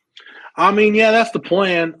 I mean, yeah, that's the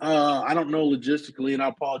plan. I don't know logistically, and I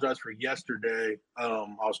apologize for yesterday. I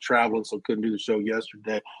was traveling, so couldn't do the show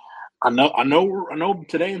yesterday. I know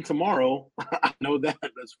today and tomorrow. I know that.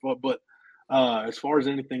 That's fun, but as far as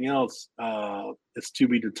anything else, it's to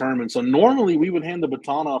be determined. So normally we would hand the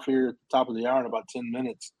baton off here at the top of the hour in about 10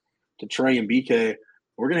 minutes to Trey and BK.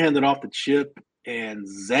 We're gonna hand it off to Chip and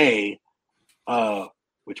Zay.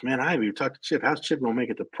 Which, man, I haven't even talked to Chip. How's Chip gonna make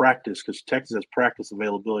it to practice? Because Texas has practice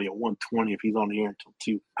availability at 1:20 if he's on the air until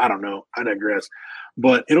 2. I don't know. I digress.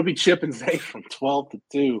 But it'll be Chip and Zay from 12 to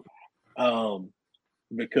 2.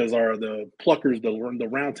 Because the Pluckers, the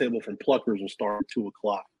round table from Pluckers will start at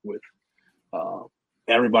 2:00 with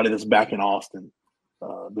everybody that's back in Austin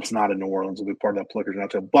that's not in New Orleans will be part of that Pluckers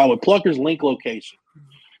round table. But with Pluckers link location,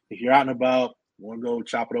 if you're out and about, want to go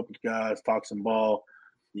chop it up with guys, talk some ball,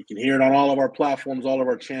 you can hear it on all of our platforms, all of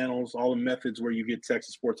our channels, all the methods where you get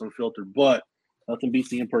Texas Sports Unfiltered. But nothing beats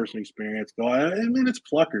the in-person experience. It's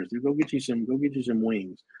Pluckers. Dude, go get you some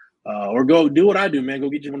wings. Or go do what I do, man. Go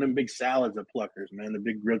get you one of them big salads at Pluckers, man. The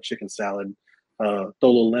big grilled chicken salad. Throw a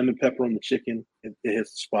little lemon pepper on the chicken. It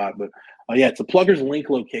hits the spot. But, it's a Pluckers link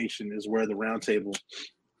location is where the round table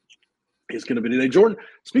is going to be today. Jordan,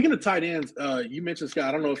 speaking of tight ends, you mentioned Scott.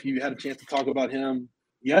 I don't know if you had a chance to talk about him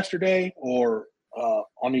yesterday or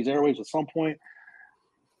on these airwaves at some point.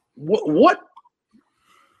 What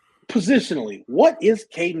positionally, what is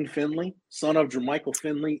Caden Finley, son of Jermichael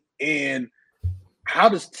Finley, and how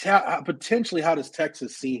does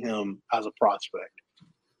Texas see him as a prospect?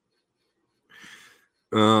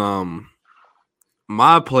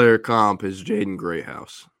 My player comp is Jaden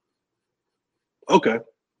Greathouse. Okay.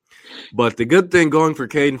 But the good thing going for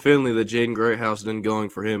Caden Finley that Jaden Greathouse didn't going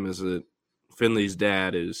for him is that Finley's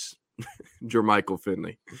dad is Jermichael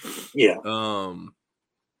Finley. Yeah.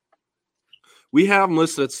 We have him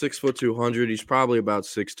listed at 6'2". He's probably about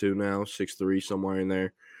 6'2" now, 6'3", somewhere in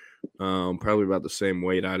there. Probably about the same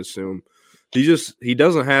weight, I'd assume. He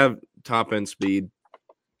doesn't have top end speed.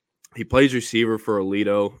 He plays receiver for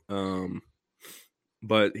Aledo,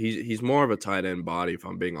 but he's more of a tight end body, if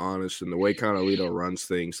I'm being honest. And the way kind of Aledo runs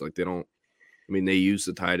things, like they use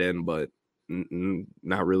the tight end, but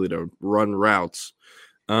not really to run routes.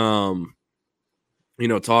 Talking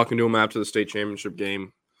to him after the state championship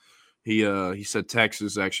game, he said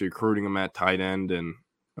Texas is actually recruiting him at tight end, and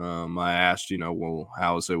I asked, well,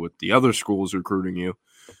 how is it with the other schools recruiting you?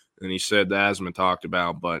 And he said that hasn't been talked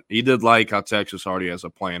about, but he did like how Texas already has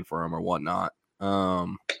a plan for him or whatnot.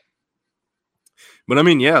 But I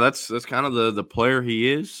mean, yeah, that's kind of the player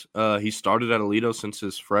he is. He started at Aledo since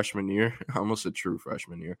his freshman year, almost a true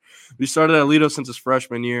freshman year. He started at Aledo since his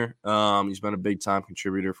freshman year. He's been a big time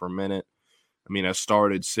contributor for a minute. I mean, has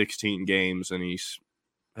started 16 games and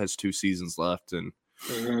has 2 seasons left, and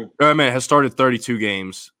has started 32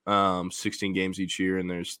 games, 16 games each year, and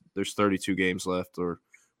there's 32 games left. Or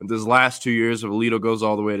this last 2 years of Aledo goes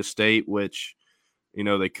all the way to state, which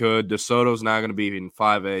they could. DeSoto's not going to be in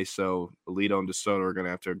 5A, so Aledo and DeSoto are going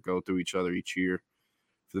to have to go through each other each year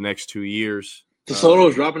for the next 2 years.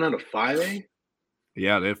 DeSoto's dropping out of 5A?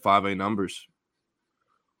 Yeah, they have 5A numbers.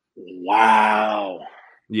 Wow.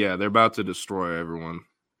 Yeah, they're about to destroy everyone.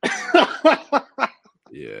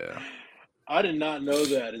 Yeah. I did not know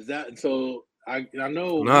that. Is that so? I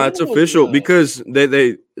know. No, it's official because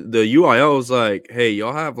the UIL is like, hey,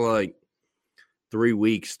 y'all have like 3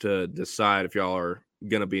 weeks to decide if y'all are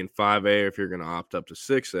gonna be in 5A or if you're gonna opt up to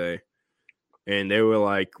 6A. And they were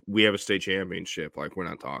like, we have a state championship. Like, we're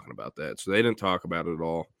not talking about that. So they didn't talk about it at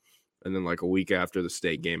all. And then like a week after the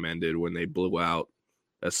state game ended, when they blew out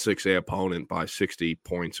a 6A opponent by 60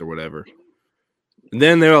 points or whatever, and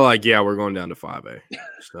then they were like, yeah, we're going down to 5A.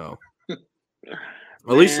 So at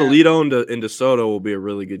least Aledo and DeSoto will be a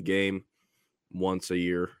really good game once a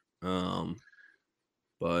year.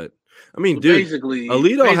 But I mean, dude,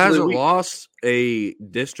 Aledo hasn't lost a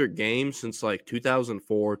district game since like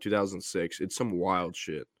 2004, 2006. It's some wild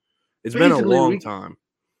shit. It's been a long time.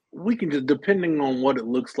 We can just, depending on what it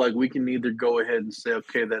looks like, we can either go ahead and say,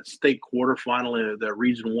 okay, that state quarterfinal, that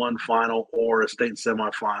Region 1 final, or a state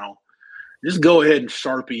semifinal. Just go ahead and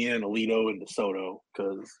Sharpie in Aledo and DeSoto,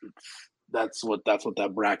 because that's what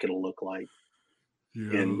that bracket will look like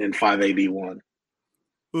in 5AB1.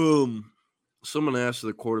 Someone asked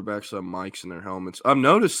the quarterbacks have mics in their helmets. I've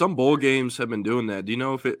noticed some bowl games have been doing that. Do you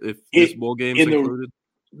know if this bowl game's included?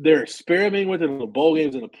 They're experimenting with it in the bowl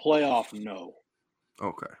games. In the playoff, no.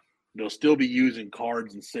 Okay. They'll still be using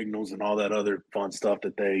cards and signals and all that other fun stuff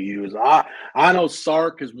that they use. I know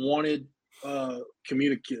Sark has wanted the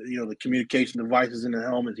communication devices in the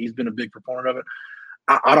helmet. He's been a big proponent of it.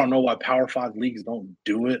 I don't know why Power 5 leagues don't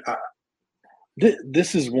do it.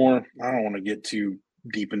 This is more. I don't want to get too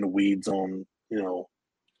deep in the weeds on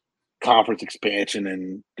conference expansion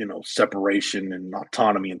and separation and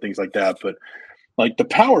autonomy and things like that. But like the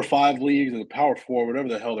Power 5 leagues or the Power 4, whatever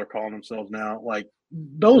the hell they're calling themselves now, like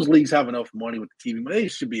those leagues have enough money with the TV, but they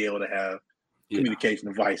should be able to have communication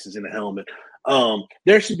devices in the helmet.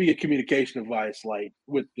 There should be a communication device like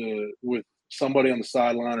with somebody on the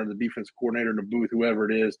sideline or the defense coordinator in the booth, whoever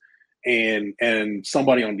it is, and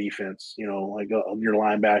somebody on defense, like your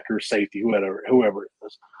linebacker, safety, whoever it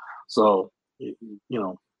is. So,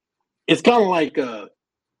 it's kind of like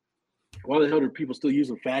why the hell are people still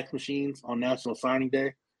using fax machines on National Signing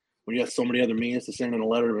Day when you have so many other means to send in a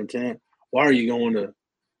letter of intent? Why are you going to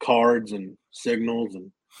cards and signals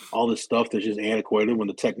and all this stuff that's just antiquated when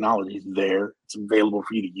the technology is there? It's available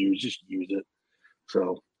for you to use. Just use it.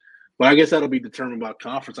 So, but I guess that'll be determined by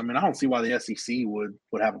conference. I mean, I don't see why the SEC would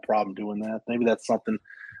have a problem doing that. Maybe that's something.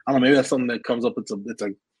 I don't know. Maybe that's something that comes up.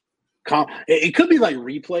 It could be like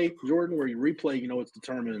replay, Jordan, where you replay. It's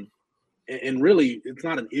determined. And really, it's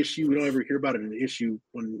not an issue. We don't ever hear about it an issue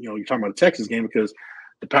when you're talking about a Texas game because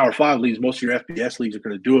the Power 5 leagues, most of your FBS leagues are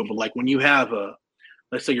going to do it. But like when you have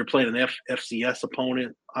let's say you're playing an FCS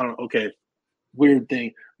opponent, weird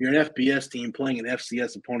thing. You're an FBS team playing an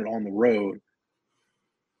FCS opponent on the road.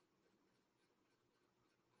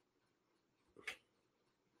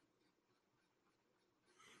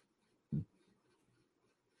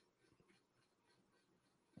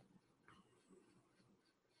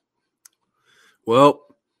 Well,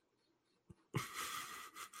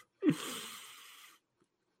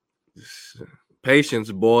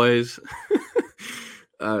 patience, boys.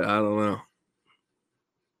 I don't know.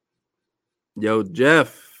 Yo,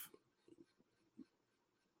 Jeff.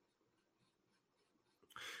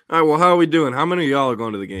 All right, well, how are we doing? How many of y'all are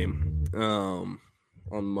going to the game on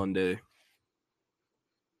Monday?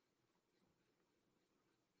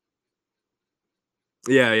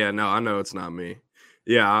 Yeah, no, I know it's not me.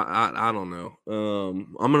 Yeah, I don't know.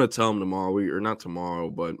 I'm gonna tell them tomorrow. Not tomorrow,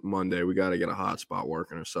 but Monday. We got to get a hotspot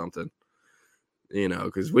working or something.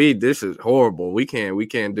 Because this is horrible. We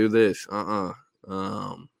can't do this.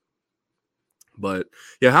 But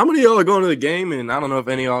yeah, how many of y'all are going to the game? And I don't know if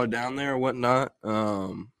any of y'all are down there or whatnot.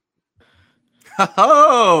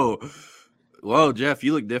 Oh, whoa, Jeff,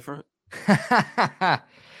 you look different.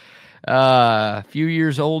 A few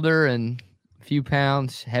years older and a few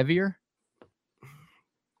pounds heavier.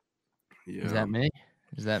 Yeah. Is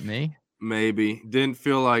that me? Maybe. Didn't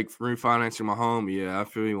feel like refinancing my home. Yeah, I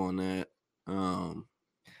feel you on that.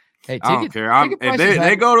 Hey, I don't care. If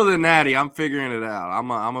they go to the Natty, I'm figuring it out.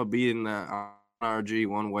 I'm a be in the RG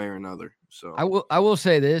one way or another. So I will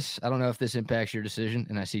say this. I don't know if this impacts your decision,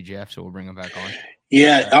 and I see Jeff, so we'll bring him back on.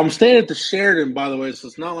 Yeah, I'm staying at the Sheraton, by the way, so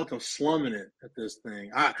it's not like I'm slumming it at this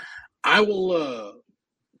thing. I will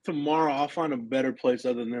tomorrow. I'll find a better place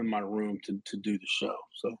other than my room to do the show.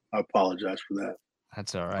 So I apologize for that.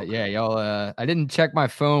 That's all right. Okay. Yeah, y'all. I didn't check my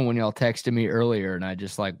phone when y'all texted me earlier, and I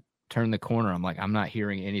just turned the corner. I'm like, I'm not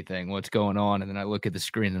hearing anything. What's going on? And then I look at the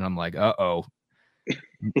screen, and I'm like, uh-oh.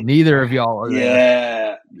 Neither of y'all are there.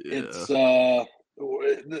 Yeah, it's the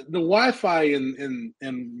Wi-Fi in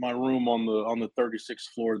my room on the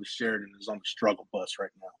 36th floor of the Sheraton is on the struggle bus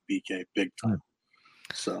right now. BK, big time.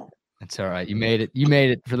 So that's all right. You made it. You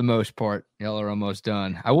made it for the most part. Y'all are almost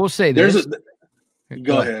done. I will say this.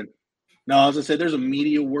 Go ahead. No, I was gonna say there's a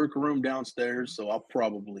media workroom downstairs, so I'll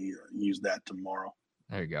probably use that tomorrow.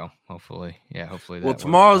 There you go. Hopefully, yeah. Well,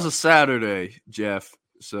 tomorrow's a Saturday, Jeff.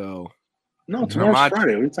 So no, tomorrow's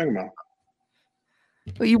Friday. What are you talking about?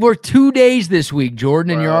 Well, you worked 2 days this week,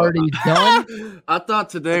 Jordan, and you're already done. I thought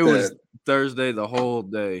today was Thursday the whole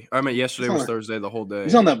day. I mean, yesterday was Thursday the whole day.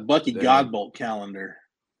 He's on that Bucky Godbolt calendar,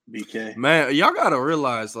 BK. Man, y'all gotta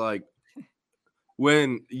realize,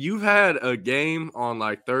 when you've had a game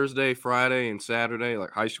on Thursday, Friday, and Saturday,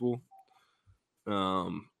 like high school,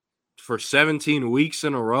 for 17 weeks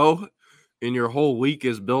in a row, and your whole week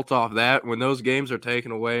is built off that, when those games are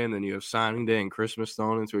taken away and then you have signing day and Christmas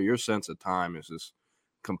thrown into it, your sense of time is just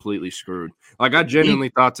completely screwed. I genuinely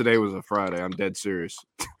thought today was a Friday. I'm dead serious.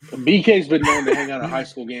 BK's been known to hang out at high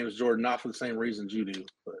school games, Jordan, not for the same reasons you do.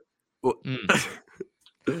 But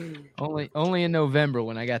Only in November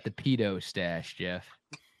when I got the pedo stash, Jeff.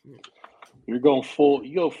 You go full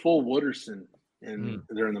Wooderson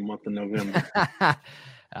during the month of November.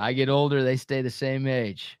 I get older, they stay the same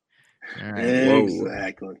age. All right.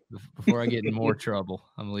 Exactly. Before I get in more trouble,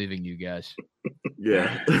 I'm leaving you guys.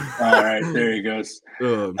 Yeah. All right, there he goes.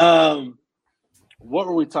 What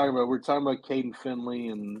were we talking about? We are talking about Caden Finley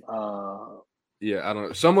and Yeah, I don't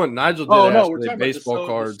know. Someone Nigel did oh ask no, we're are they talking about baseball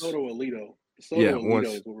cards. DeSoto Alito. Yeah, DeSoto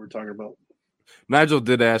Alito is what we're talking about. Nigel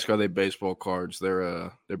did ask, are they baseball cards?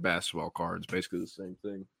 They're basketball cards, basically the same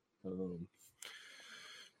thing.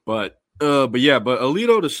 But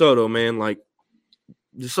Alito DeSoto, man, like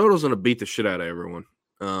DeSoto's gonna beat the shit out of everyone.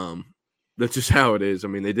 That's just how it is. I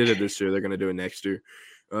mean, they did it this year, they're gonna do it next year.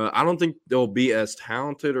 I don't think they'll be as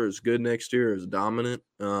talented or as good next year, as dominant.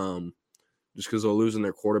 Just because they're losing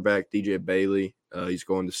their quarterback, DJ Bailey. He's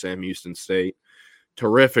going to Sam Houston State.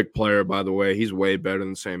 Terrific player, by the way. He's way better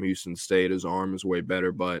than Sam Houston State. His arm is way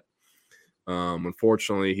better, but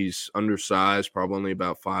unfortunately, he's undersized, probably only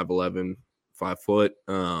about 5'11", 5 foot.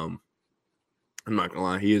 I'm not going to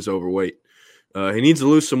lie. He is overweight. He needs to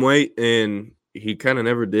lose some weight, and he kind of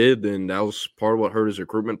never did, and that was part of what hurt his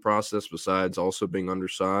recruitment process besides also being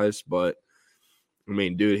undersized. But, I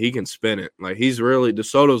mean, dude, he can spin it. Like, he's really –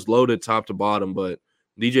 DeSoto's loaded top to bottom, but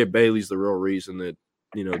DJ Bailey's the real reason that,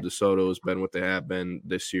 you know, DeSoto has been what they have been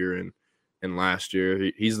this year and last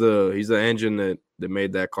year. He's the engine that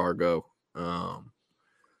made that car go. So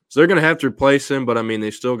they're going to have to replace him, but, I mean,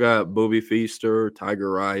 they still got Bobby Feaster,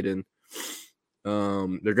 Tiger Ryden.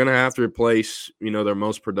 They're going to have to replace, you know, their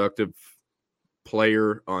most productive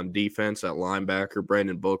player on defense at linebacker,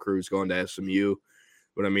 Brandon Booker, who's going to SMU.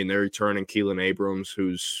 But, I mean, they're returning Keelan Abrams,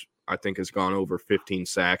 who's I think has gone over 15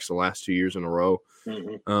 sacks the last 2 years in a row.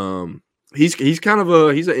 Mm-hmm. He's kind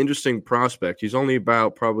of he's an interesting prospect. He's only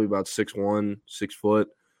probably about 6'1", 6 foot,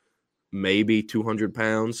 maybe 200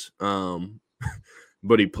 pounds.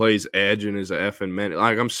 But he plays edge and is a effing man.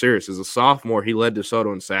 Like, I'm serious. As a sophomore, he led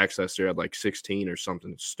DeSoto in sacks last year at like 16 or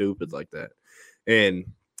something stupid like that. And,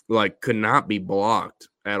 like, could not be blocked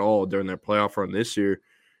at all during their playoff run this year.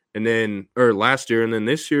 And then – or last year. And then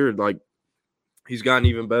this year, like, he's gotten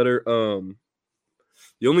even better.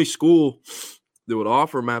 The only school that would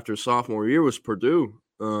offer him after his sophomore year was Purdue,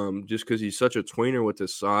 just because he's such a tweener with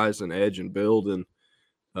his size and edge and build. And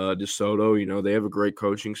DeSoto, you know, they have a great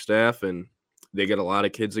coaching staff, and they get a lot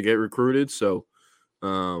of kids that get recruited. So,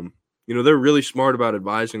 you know, they're really smart about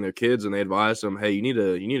advising their kids, and they advise them, hey, you need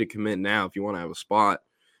to commit now if you want to have a spot,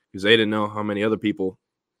 because they didn't know how many other people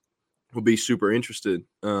would be super interested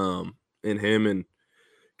in him, and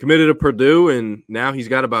committed to Purdue, and now he's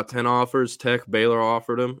got about 10 offers. Tech, Baylor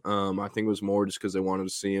offered him. I think it was more just because they wanted to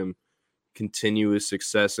see him continue his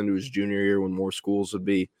success into his junior year when more schools would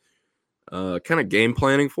be kind of game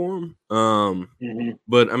planning for him.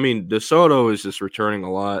 But, I mean, DeSoto is just returning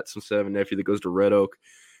a lot. Since I have a nephew that goes to Red Oak.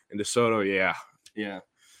 And DeSoto, yeah.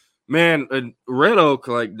 Man, Red Oak,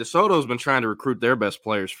 like, DeSoto's been trying to recruit their best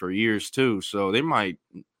players for years, too. So they might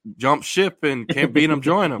jump ship and can't beat them,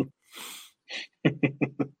 join them.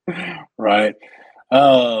 Right.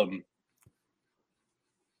 I'd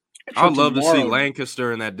love to see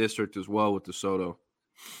Lancaster in that district as well with DeSoto.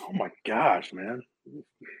 Oh my gosh, man.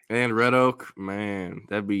 And Red Oak, man,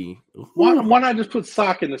 that'd be why not just put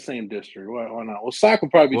Sauk in the same district? Why not? Well, Sauk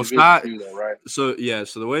would probably be Division 2 though, right? So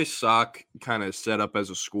the way Sauk kind of set up as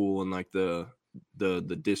a school and like the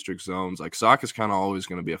district zones, like Sauk is kind of always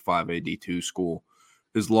going to be a 5A D2 school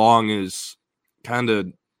as long as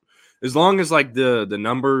like the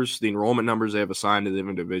numbers, the enrollment numbers they have assigned to the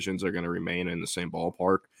different divisions are going to remain in the same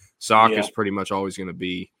ballpark. Sauk is pretty much always going to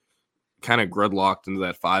be kind of gridlocked into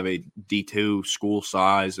that 5A D2 school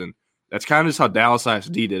size, and that's kind of just how Dallas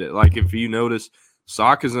ISD did it. Like, if you notice,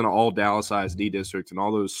 Sauk is in an all Dallas ISD district, and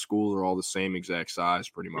all those schools are all the same exact size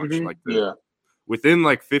pretty much. Like, within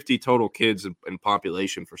like 50 total kids in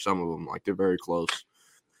population for some of them. Like, they're very close.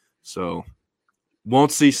 So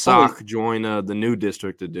won't see Sauk join the new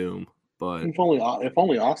district of doom, but if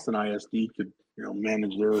only Austin ISD could, you know,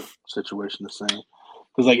 manage their situation the same,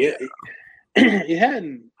 because like it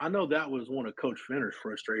hadn't. I know that was one of Coach Fenner's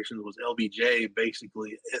frustrations was LBJ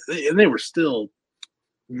basically, and they were still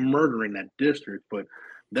murdering that district, but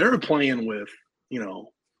they were playing with, you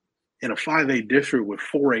know, in a 5A district with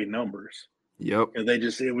 4A numbers. Yep, and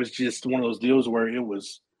it was just one of those deals where it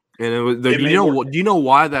was. And it was, do you know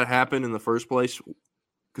why that happened in the first place?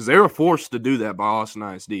 Because they were forced to do that by Austin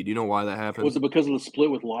ISD. Do you know why that happened? Was it because of the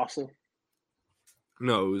split with Lhasa?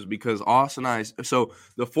 No, it was because Austin ISD. So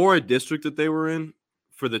the 4A district that they were in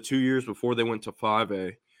for the 2 years before they went to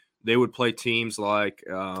 5A, they would play teams like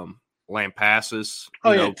Lampasas.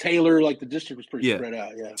 Oh, yeah, Taylor. Like, the district was pretty spread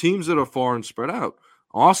out, yeah. Teams that are far and spread out.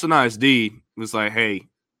 Austin ISD was like, hey,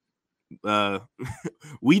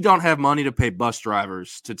 we don't have money to pay bus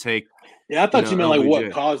drivers to take. Yeah, I thought you meant like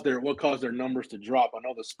what caused their numbers to drop. I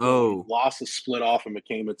know the Lhasa split off and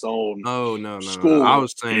became its own. No. school. I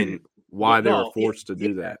was saying why they were forced to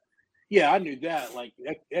do that. Yeah, I knew that. Like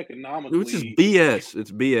economically, which is BS.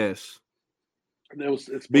 It's BS.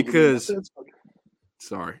 It's Because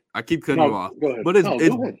sorry, I keep cutting you off. Go ahead. But go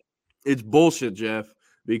ahead. It's bullshit, Jeff.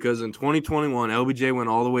 Because in 2021, LBJ went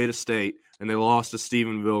all the way to state, and they lost to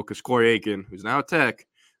Stephenville because Corey Aiken, who's now at Tech,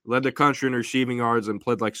 led the country in receiving yards and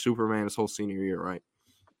played like Superman his whole senior year, right?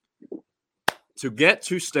 To get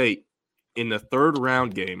to state in the third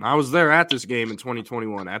round game, I was there at this game in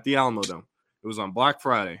 2021 at the Alamo Dome. It was on Black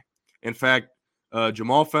Friday. In fact,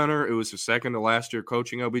 Jamal Fenner, it was his second to last year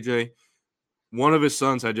coaching LBJ. One of his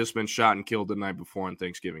sons had just been shot and killed the night before on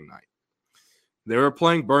Thanksgiving night. They were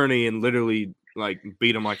playing Bernie and literally like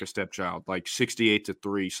beat him like a stepchild, like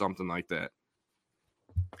 68-3, something like that.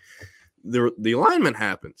 The alignment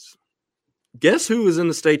happens. Guess who was in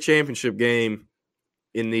the state championship game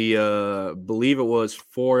in the believe it was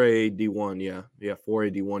 4A D1, yeah,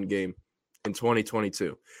 4A D1 game in 2022.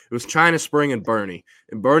 It was China Spring and Bernie.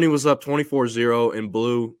 And Bernie was up 24-0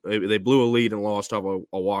 and they blew a lead and lost off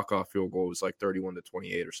a walk-off field goal. It was like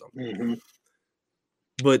 31-28 or something. Mm-hmm.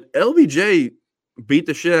 But LBJ beat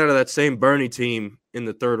the shit out of that same Bernie team in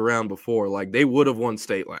the third round before. Like, they would have won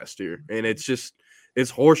state last year. And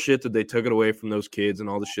it's horse shit that they took it away from those kids and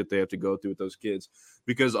all the shit they have to go through with those kids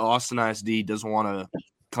because Austin ISD doesn't want to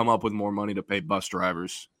come up with more money to pay bus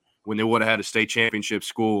drivers when they would have had a state championship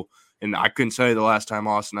school. And I couldn't tell you the last time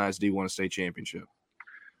Austin ISD won a state championship.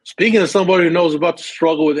 Speaking of somebody who knows about the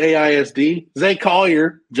struggle with AISD, Zay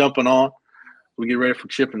Collier jumping on. We get ready for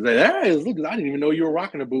Chip and Zay. Hey, look, I didn't even know you were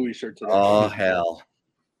rocking a Bowie shirt today. Oh, hell.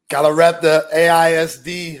 Gotta rep the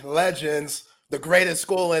AISD legends, the greatest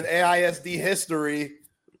school in AISD history.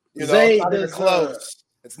 You know, Zay, it's not even close.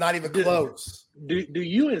 It's not even close. Do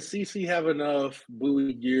you and CC have enough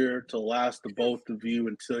Bowie gear to last the both of you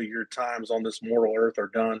until your times on this mortal earth are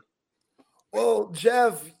done? Well,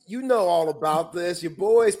 Jeff, you know all about this. Your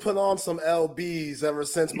boys put on some LBs ever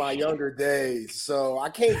since my younger days. So I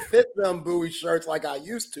can't fit them Bowie shirts like I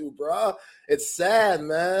used to, bro. It's sad,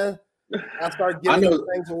 man. I start giving those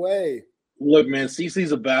things away. Look, man,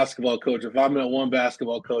 CC's a basketball coach. If I met one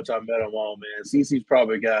basketball coach, I met them all, man. CC's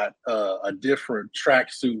probably got a different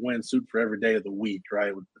tracksuit, windsuit for every day of the week,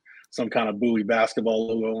 right? With some kind of Bowie basketball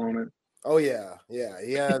logo on it. Oh, yeah. Yeah,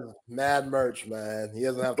 he has mad merch, man. He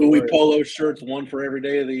doesn't have to Bowie polo shirts, one for every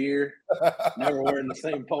day of the year. Never wearing the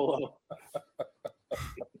same polo.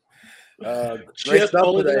 Great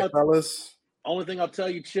stuff today, fellas. Only thing I'll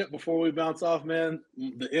tell you, Chip, before we bounce off, man,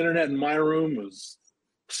 the internet in my room was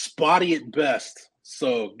spotty at best.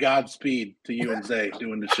 So Godspeed to you and Zay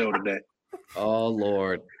doing the show today. Oh,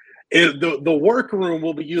 Lord. The workroom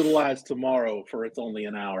will be utilized tomorrow for it's only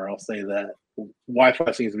an hour. I'll say that.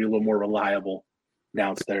 Wi-Fi seems to be a little more reliable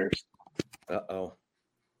downstairs. Uh-oh.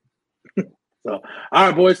 So, all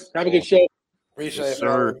right, boys. Have a good show. Appreciate it,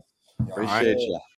 sir. fellas. Appreciate you.